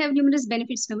 because they have numerous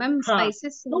benefits, no, ma'am. हाँ,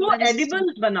 Spices, तो वो that is just.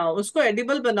 एडिबल बनाओ, उसको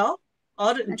एडिबल बनाओ,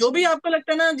 और जो अच्छा. भी आपको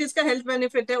लगता है ना जिसका हेल्थ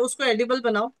बेनिफिट है उसको एडिबल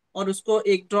बनाओ, और उसको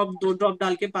 1 ड्रॉप 2 ड्रॉप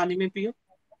डाल के पानी में पियो।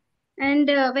 And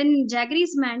when jaggery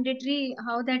is mandatory,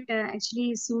 how that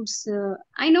actually suits?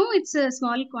 I know it's a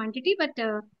small quantity, but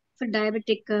for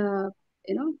diabetic,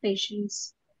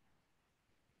 patients,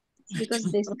 because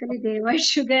basically they avoid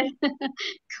sugar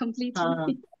completely. हाँ,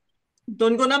 तो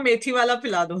उनको ना मेथी वाला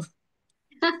पिला दो,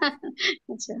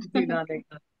 अच्छा, मेथी डालने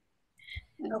का।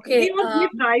 okay. नहीं, Okay. और ये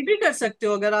ट्राई भी कर सकते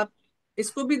हो अगर आप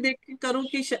इसको भी देख के करो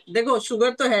कि देखो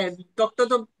शुगर तो है, डॉक्टर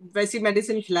तो वैसी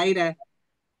मेडिसिन खिला ही रहा है,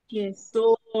 Yes.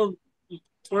 तो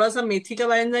थोड़ा सा मेथी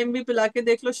का एंजाइम भी पिला के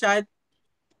देख लो शायद।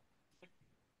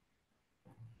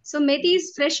 So methi is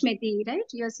fresh methi,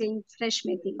 right? You are saying fresh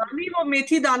methi. नहीं, वो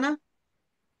मेथी दाना,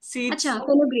 अच्छा, सीड्स।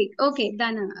 fenugreek. Okay,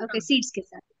 दाना. Okay, seeds के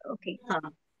साथ. Okay.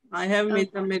 हाँ, आई हैव,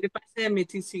 Okay. मेरे पास है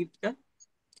मेथी सीड का।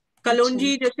 अच्छा.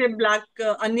 कलौंजी जैसे ब्लैक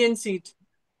अनियन सीड,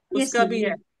 Yes, उसका ma'am. भी है,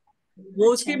 Yes.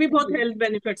 वो अच्छा, उसके भी बहुत हेल्थ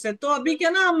बेनिफिट्स है। तो अभी क्या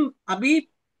ना, हम अभी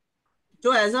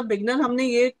जो एज अ बिगनर हमने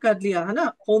ये कर लिया है ना,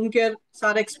 होम केयर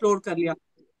सारा एक्सप्लोर कर लिया।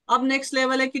 अब नेक्स्ट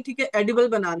लेवल है कि ठीक है एडिबल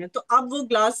बनाने, तो अब वो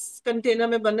ग्लास कंटेनर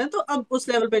में बनना है, तो अब उस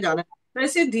लेवल पे जाना है।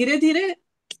 वैसे धीरे धीरे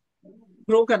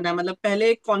ग्रो करना है, मतलब पहले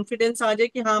एक कॉन्फिडेंस आ जाए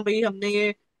कि हाँ भाई हमने ये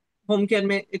होम केयर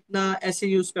में इतना ऐसे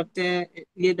यूज करते हैं,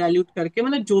 ये डाइल्यूट करके,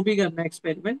 मतलब जो भी करना है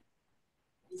एक्सपेरिमेंट,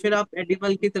 फिर आप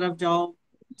एडिबल की तरफ जाओ,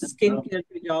 स्किन केयर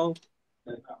पे जाओ,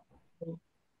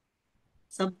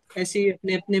 सब ऐसे ही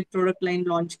अपने अपने प्रोडक्ट लाइन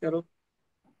लॉन्च करो।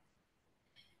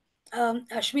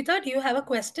 Ashmita, do you have a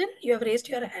question? You have raised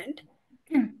your hand.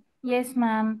 Yes,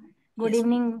 ma'am. Good Yes, please.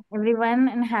 evening, everyone,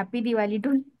 and happy Diwali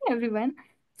to everyone.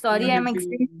 Sorry, I'm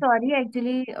extremely sorry.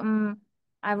 Actually,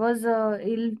 I was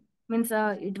ill. Means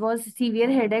it was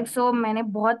severe headache, so मैंने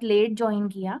बहुत late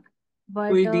join किया.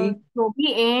 But कोई दी। जो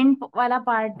भी end वाला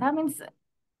part था, means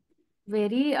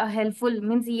very helpful.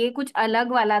 Means ये कुछ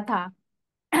अलग वाला था.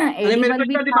 अरे मेरे को Edible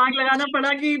भी इतना था. दिमाग लगाना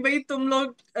पड़ा कि भाई तुम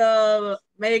लोग,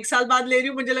 मैं एक साल बाद ले रही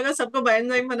हूँ, मुझे लगा सबको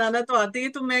बायोएंजाइम बनाना तो आती है,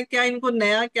 तो मैं क्या इनको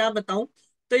नया क्या बताऊं।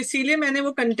 तो इसीलिए मैंने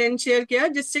वो कंटेंट शेयर किया,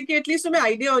 जिससे कि एटलीस्ट तुम्हें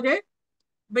आइडिया हो जाए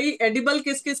भाई एडिबल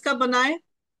किस किस का बनाए,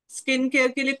 स्किन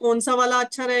केयर के लिए कौन सा वाला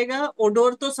अच्छा रहेगा।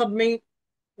 ओडोर तो सब में,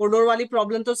 ओडोर वाली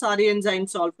प्रॉब्लम तो सारे एंजाइम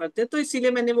सॉल्व करते हैं, तो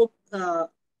इसीलिए मैंने वो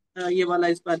ये वाला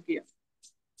इस बार किया।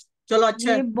 चलो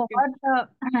अच्छा ये है।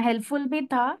 बहुत हेल्पफुल भी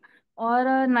था और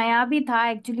नया भी था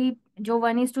एक्चुअली। जो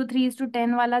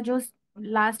 1:3:10 वाला जो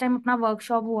लास्ट टाइम अपना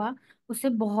वर्कशॉप हुआ, उससे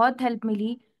बहुत हेल्प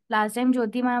मिली। लास्ट टाइम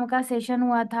ज्योति मैम का सेशन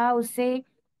हुआ था, उससे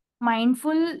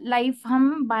माइंडफुल लाइफ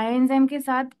हम बायोएंजाइम के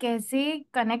साथ कैसे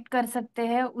कनेक्ट कर सकते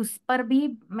हैं उस पर भी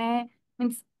मैं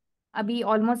मीन्स अभी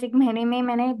ऑलमोस्ट एक महीने में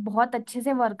मैंने बहुत अच्छे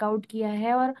से वर्कआउट किया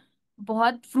है और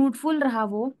बहुत फ्रूटफुल रहा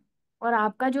वो। और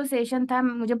आपका जो सेशन था,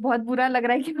 मुझे बहुत बुरा लग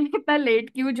रहा है कि मैंने इतना लेट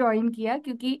क्यों ज्वाइन किया,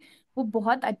 क्योंकि वो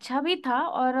बहुत अच्छा भी था।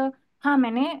 और हाँ,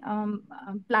 मैंने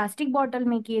प्लास्टिक बॉटल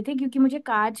में किए थे क्योंकि मुझे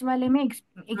कांच वाले में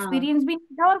हाँ, एक्सपीरियंस भी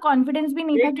नहीं था और कॉन्फिडेंस भी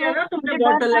नहीं था एक कि है वो ना तुमने मुझे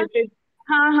डर बॉटल था। लेके,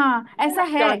 हाँ हाँ, चार की ऐसा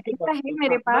है बॉटल,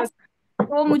 मेरे हाँ पास। बस।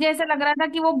 तो मुझे ऐसा लग रहा था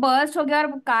कि वो बर्स्ट हो गया और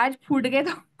वो कांच फूट गए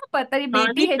तो पता नहीं, हाँ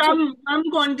बेटी नहीं, है कम छोटी। कम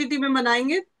क्वांटिटी में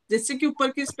बनाएंगे, जिससे कि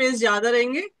ऊपर की स्पेस ज्यादा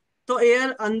रहेंगे, तो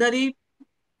एयर अंदर ही,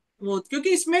 वो क्योंकि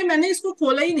इसमें मैंने इसको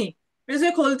खोला ही नहीं, मैं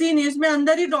इसे खोलती ही नहीं, इसमें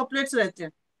अंदर ही ड्रॉपलेट्स रहते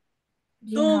हैं,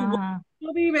 जी तो हाँ वो हाँ।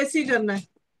 तो भी वैसे ही करना है।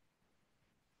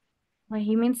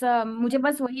 वही मीन्स मुझे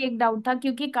बस वही एक डाउट था,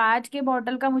 क्योंकि कांच के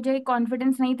बॉटल का मुझे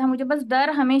कॉन्फिडेंस नहीं था। मुझे बस डर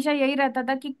हमेशा यही रहता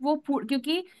था कि वो फूट,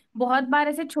 क्योंकि बहुत बार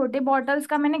ऐसे छोटे बॉटल्स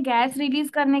का मैंने गैस रिलीज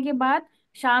करने के बाद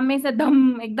शाम में से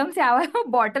दम एकदम से आवाज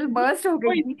बॉटल बर्स्ट हो वो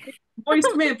गई थी। वो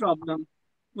इसमें है प्रॉब्लम,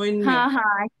 वो इनमें है। हाँ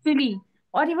हाँ, एक्चुअली।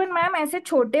 और इवन मैम ऐसे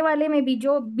छोटे वाले में भी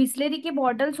जो बिस्लेरी की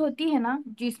बॉटल्स होती है ना,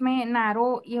 जिसमें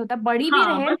नैरो ये होता है, बड़ी भी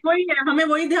हाँ रहे। बस वही है, हमें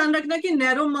वही ध्यान रखना कि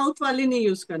नैरो माउथ वाली नहीं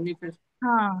यूज करनी फिर।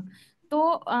 हाँ, तो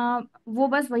वो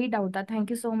बस वही डाउट था।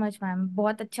 Thank you so much ma'am,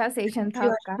 बहुत अच्छा सेशन Thank था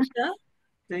you, आपका। Ashmita.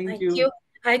 Thank Thank you. you.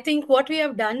 I think what we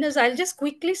have done is I'll just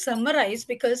quickly summarize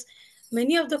because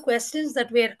many of the questions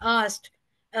that were asked,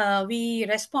 we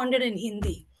responded in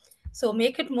Hindi. So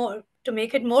make it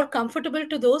more comfortable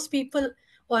to those people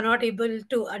who are not able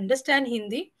to understand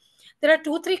Hindi. There are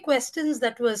two, three questions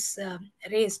that was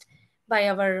raised by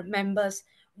our members.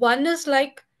 One is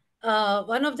like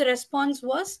one of the response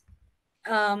was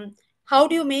um, how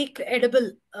do you make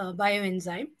edible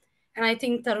bioenzyme? And I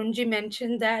think Tarunji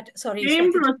mentioned that. Sorry,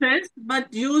 Same Swati. process,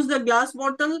 but use the glass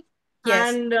bottle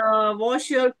Yes, and wash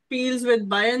your peels with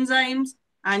bioenzymes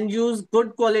and use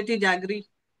good quality jaggery.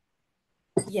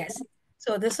 yes.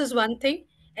 So this is one thing.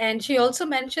 And she also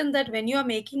mentioned that when you are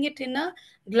making it in a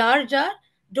glass jar,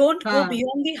 don't go हाँ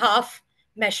beyond the half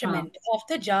हाँ। measurement of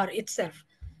the jar itself,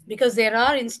 because there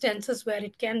are instances where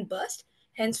it can burst.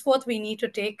 Henceforth, we need to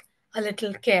take a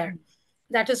little care.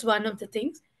 That is one of the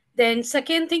things. Then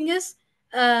second thing is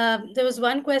there was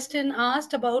one question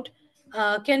asked about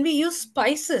can we use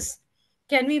spices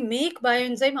can we make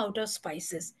bioenzyme out of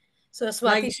spices? So Like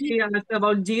Swati she ji, asked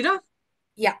about jeera,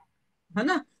 yeah, है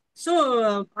ना?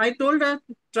 So I told her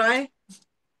try,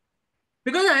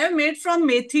 because I have made from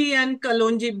methi and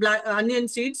kalonji, black onion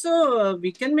seeds, so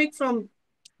we can make from.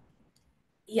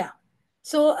 yeah.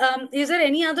 So is there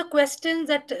any other questions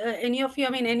that any of you, I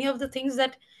mean, any of the things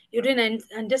that you didn't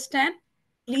understand?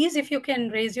 Please, if you can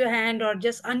raise your hand or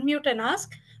just unmute and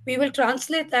ask, we will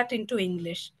translate that into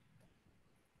English.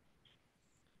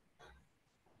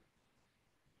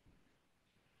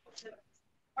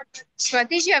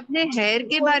 Swati ji, अपने hair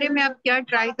के बारे में आप क्या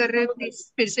try कर रहे हो, please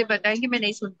फिर से बताएंगे, मैं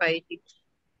नहीं सुन पाई थी.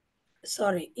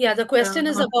 Sorry. Yeah, the question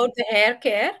is about the hair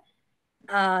care.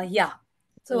 Yeah.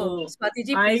 So, So Swati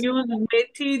ji, I please. use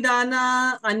methi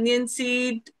dana, onion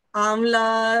seed,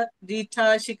 amla,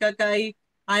 rita, shikakai.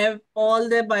 I have all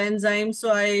the enzymes,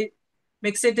 so I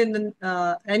mix it in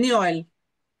the, any oil,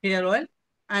 hair oil,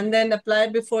 and then apply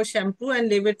before shampoo and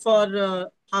leave it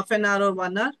for half an hour or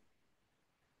 1 hour,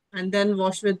 and then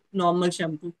wash with normal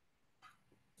shampoo.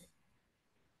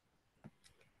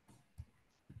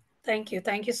 Thank you.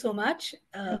 Thank you so much.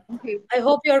 Thank you. I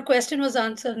hope your question was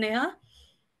answered, Neha.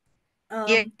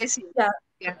 Yes, Yeah.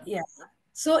 yeah. Yeah.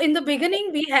 So in the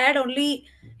beginning, we had only,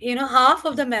 half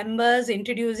of the members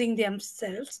introducing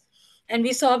themselves, and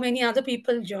we saw many other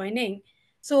people joining.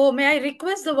 So may I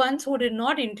request the ones who did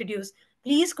not introduce,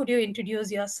 please could you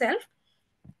introduce yourself?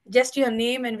 Just your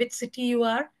name and which city you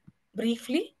are,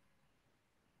 briefly.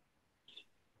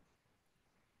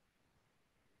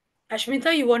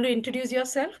 Ashmita, you want to introduce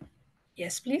yourself?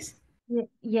 Yes, please.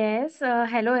 Yes,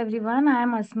 hello everyone. I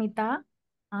am Asmita.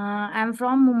 I'm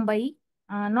from Mumbai.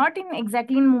 Not in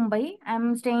exactly in Mumbai.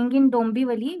 I'm staying in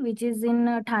Dombivali, which is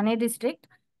in Thane district,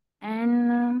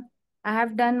 and I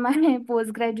have done my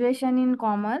post graduation in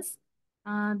commerce.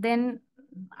 Then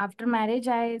after marriage,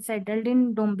 I settled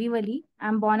in Dombivali.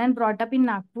 I'm born and brought up in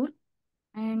Nagpur,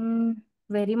 and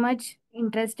very much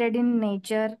interested in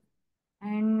nature.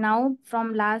 And now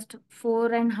from last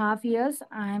 4.5 years,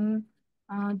 I'm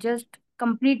just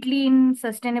completely in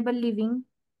sustainable living,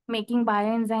 making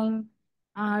bioenzyme,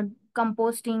 uh,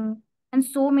 composting, and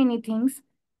so many things.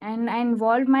 And I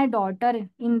involved my daughter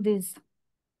in this,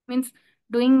 means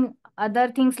doing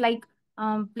other things like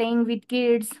playing with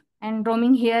kids and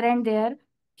roaming here and there.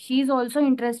 She's also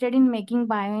interested in making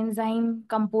bioenzyme,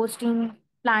 composting,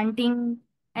 planting,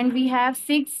 and we have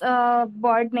 6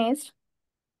 bird nests,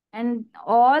 and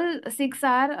all 6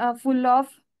 are full of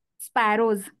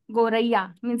sparrows,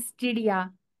 goraiya means chidiya,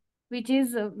 which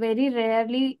is very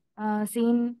rarely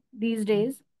seen these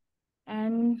days.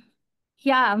 And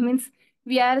yeah, means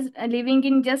we are living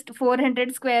in just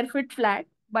 400 square foot flat,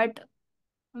 but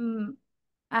um,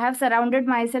 I have surrounded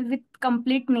myself with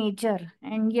complete nature.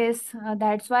 And yes,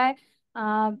 that's why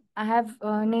I have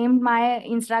named my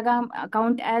Instagram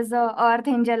account as Earth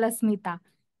Angel Asmita.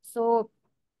 So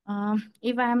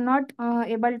if I am not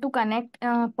able to connect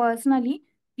personally,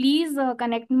 please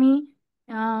connect me.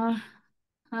 Uh,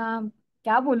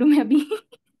 क्या बोलूं मैं अभी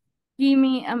कि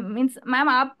मैं means ma'am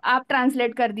आप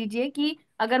translate कर दीजिए कि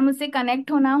अगर मुझसे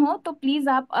कनेक्ट होना हो तो प्लीज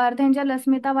आप अर्थ एंजल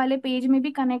अस्मिता वाले पेज में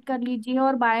भी कनेक्ट कर लीजिए,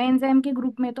 और बायो एंजाइम के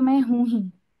ग्रुप में तो मैं हूँ ही,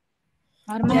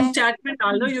 और Yes, मैं chat में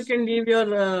डाल दो. You can leave your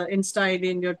Insta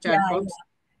ID in your chat Yeah, box. yeah.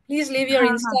 Please leave your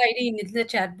हाँ Insta हाँ. ID in the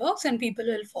chat box and people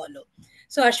will follow.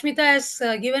 So Ashmita has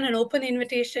given an open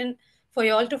invitation for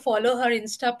you all to follow her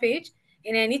Insta page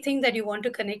in anything that you want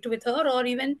to connect with her, or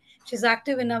even she's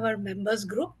active in our members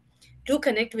group to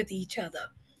connect with each other.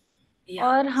 Yeah.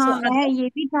 और So हाँ, मैं other, ये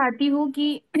भी चाहती हूँ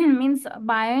कि means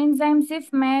bio enzyme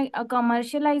सिर्फ मैं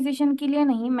कमर्शियलाइजेशन के लिए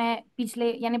नहीं, मैं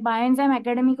पिछले यानी बायो एंजाइम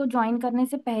एकेडमी को ज्वाइन करने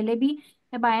से पहले भी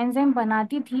मैं बायो एंजाइम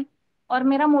बनाती थी, और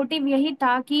मेरा मोटिव यही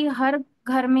था कि हर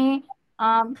घर में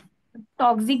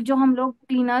टॉक्सिक जो हम लोग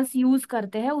क्लीनर्स यूज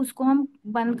करते हैं उसको हम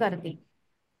बंद कर दें।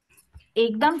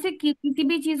 एकदम से किसी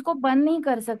भी चीज को बंद नहीं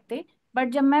कर सकते, बट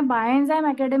जब मैं बायोएंजाइम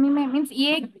एकेडमी में, मीन्स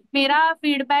ये मेरा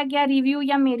फीडबैक या रिव्यू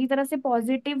या मेरी तरफ से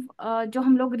पॉजिटिव जो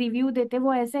हम लोग रिव्यू देते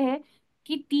वो ऐसे है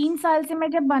कि 3 साल से मैं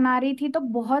जब बना रही थी तो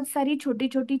बहुत सारी छोटी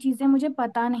छोटी चीजें मुझे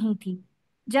पता नहीं थी।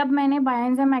 जब मैंने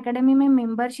बायोएंजाइम एकेडमी में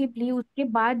मेंबरशिप ली, उसके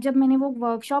बाद जब मैंने वो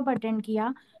वर्कशॉप अटेंड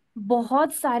किया,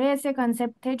 बहुत सारे ऐसे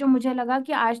कंसेप्ट थे जो मुझे लगा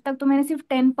कि आज तक तो मैंने सिर्फ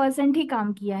 10% ही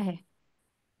काम किया है।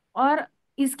 और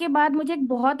इसके बाद मुझे एक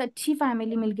बहुत अच्छी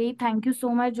फैमिली मिल गई। Thank you so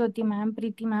much Jyoti ma'am,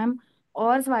 Preeti ma'am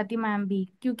और स्वाति मैम भी,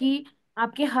 क्योंकि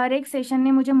आपके हर एक सेशन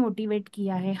ने मुझे मोटिवेट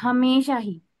किया है हमेशा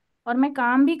ही। और मैं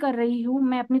काम भी कर रही हूँ,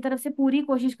 मैं अपनी तरफ से पूरी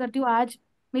कोशिश करती हूँ। आज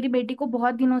मेरी बेटी को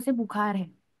बहुत दिनों से बुखार है,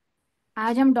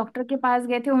 आज हम डॉक्टर के पास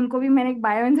गए थे, उनको भी मैंने एक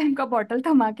बायो एंजाइम का बॉटल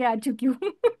थमा के आ चुकी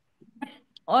हूँ।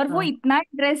 और वो हाँ इतना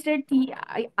इंटरेस्टेड थी।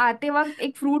 आते वक्त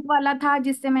एक फ्रूट वाला था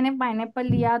जिससे मैंने पाइनएप्पल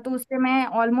लिया, तो उससे मैं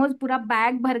ऑलमोस्ट पूरा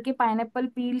बैग भर के पाइनएप्पल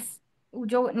पील्स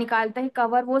जो निकालता है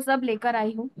कवर वो सब लेकर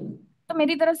आई हूँ। तो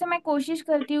मेरी तरफ से मैं कोशिश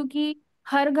करती हूँ कि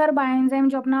हर घर बायोएंजाइम,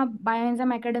 जो अपना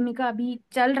बायोएंजाइम एकेडमी का अभी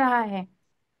चल रहा है,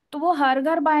 तो वो हर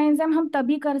घर बायोएंजाइम हम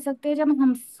तभी कर सकते हैं जब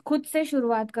हम खुद से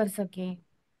शुरुआत कर सके।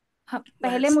 Well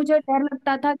पहले मुझे डर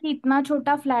लगता था कि इतना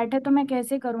छोटा फ्लैट है तो मैं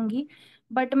कैसे करूंगी,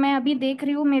 बट मैं अभी देख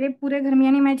रही हूँ मेरे पूरे घर में,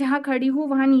 यानी मैं जहाँ खड़ी हूँ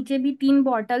वहां नीचे भी 3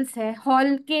 बॉटल्स है,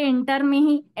 हॉल के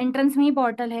एंट्रेंस में ही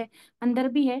बॉटल है, अंदर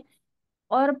भी है।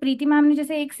 और प्रीति मैम ने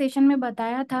जैसे एक सेशन में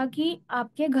बताया था कि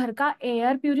आपके घर का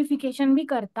एयर प्यूरिफिकेशन भी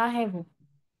करता है वो।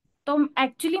 तो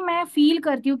एक्चुअली मैं फील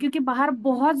करती हूँ क्योंकि बाहर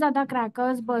बहुत ज्यादा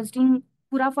क्रैकर्स बर्स्टिंग,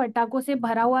 पूरा फटाकों से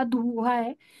भरा हुआ धुआं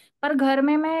है, पर घर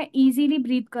में मैं इजीली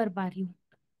ब्रीथ कर पा रही हूँ।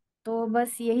 तो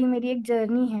बस यही मेरी एक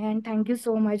जर्नी है, and thank you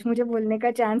so much मुझे बोलने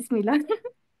का चांस मिला।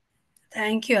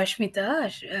 Thank you, Ashmita.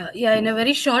 Yeah, in a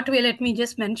very short way, let me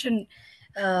just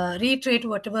reiterate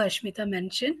whatever Ashmita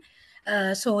mentioned.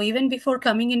 So even before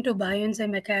coming into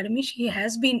Bioenzyme Academy, she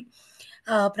has been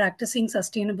practicing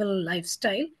sustainable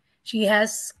lifestyle. She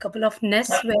has a couple of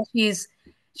nests where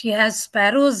she has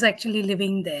sparrows actually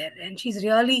living there, and she's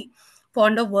really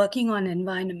fond of working on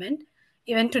environment.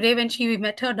 Even today, when she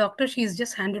met her doctor, she's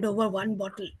just handed over one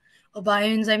bottle of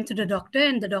bioenzyme to the doctor,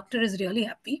 and the doctor is really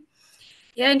happy.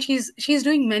 Yeah, and she's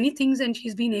doing many things, and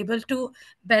she's been able to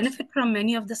benefit from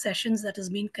many of the sessions that has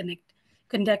been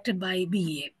conducted by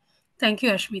BEA. Thank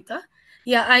you, Ashmita.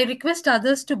 Yeah, I request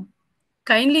others to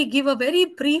kindly give a very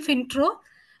brief intro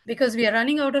because we are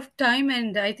running out of time,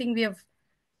 and I think we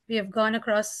have gone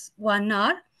across 1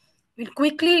 hour. We'll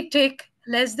quickly take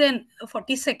less than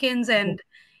 40 seconds and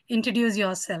introduce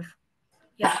yourself.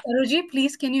 Yeah, Saruji,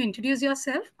 please can you introduce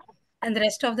yourself and the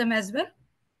rest of them as well?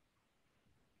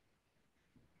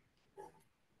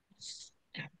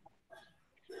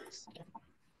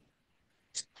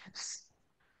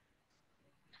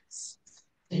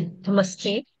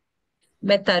 नमस्ते,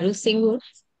 मैं तारू सिंह हूँ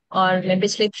और मैं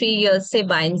पिछले 3 years से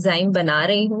bioenzyme बना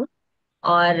रही हूँ।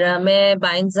 और मैं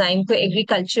बायोएंजाइम को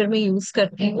एग्रीकल्चर में यूज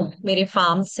करती हूँ। मेरे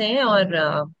फार्म्स हैं और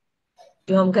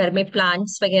जो हम घर में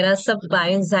प्लांट्स वगैरह सब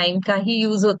बायोएंजाइम का ही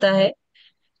यूज होता है।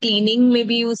 क्लीनिंग में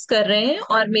भी यूज कर रहे हैं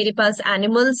और मेरे पास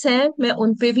एनिमल्स हैं, मैं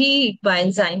उन पे भी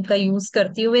बायोएंजाइम का यूज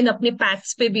करती हूँ। इन अपने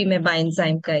पैट्स पे भी मैं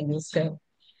बायोएंजाइम का यूज कर।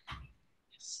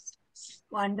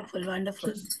 Wonderful,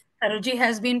 wonderful. Saruji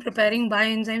has been preparing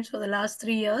bioenzymes for the last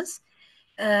 3 years.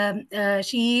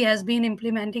 She has been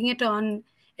implementing it on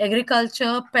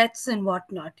agriculture, pets, and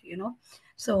whatnot.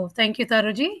 So thank you,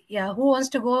 Taruji. Yeah, who wants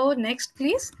to go next,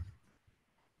 please?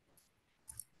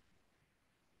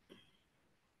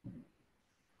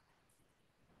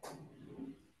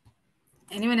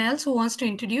 Anyone else who wants to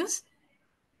introduce?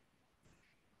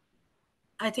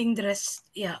 I think the rest,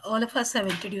 yeah, all of us have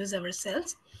introduced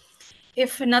ourselves.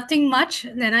 If nothing much,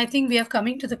 then I think we are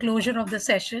coming to the closure of the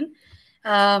session.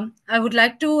 I would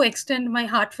like to extend my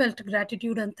heartfelt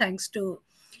gratitude and thanks to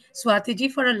Swati Ji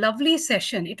for a lovely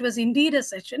session. It was indeed a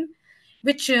session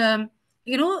which,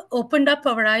 opened up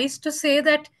our eyes to say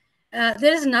that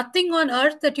there is nothing on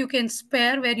earth that you can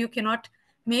spare where you cannot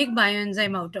make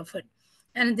bioenzyme out of it.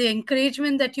 And the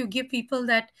encouragement that you give people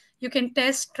that you can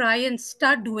test, try, and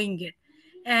start doing it.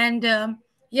 And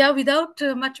yeah, without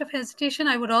much of hesitation,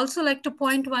 I would also like to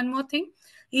point one more thing.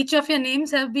 Each of your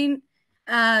names have been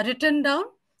written down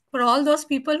for all those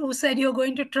people who said you're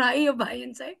going to try your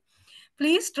bioenzyme.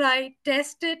 Please try,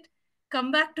 test it,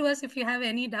 come back to us if you have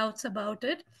any doubts about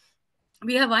it.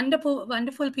 We have wonderful,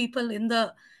 wonderful people in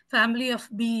the family of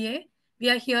BA. We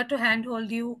are here to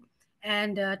handhold you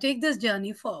and take this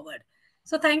journey forward.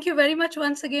 So thank you very much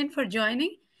once again for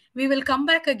joining. We will come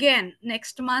back again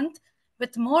next month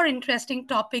with more interesting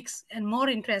topics and more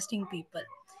interesting people.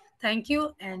 Thank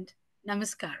you and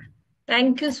namaskar.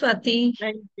 Thank you, Swati.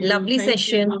 thank you Lovely thank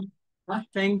session. you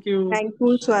thank you Thank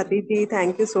you, Swati ji.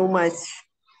 Thank you so much.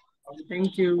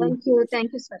 thank you Thank you.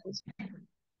 Thank you, Swati.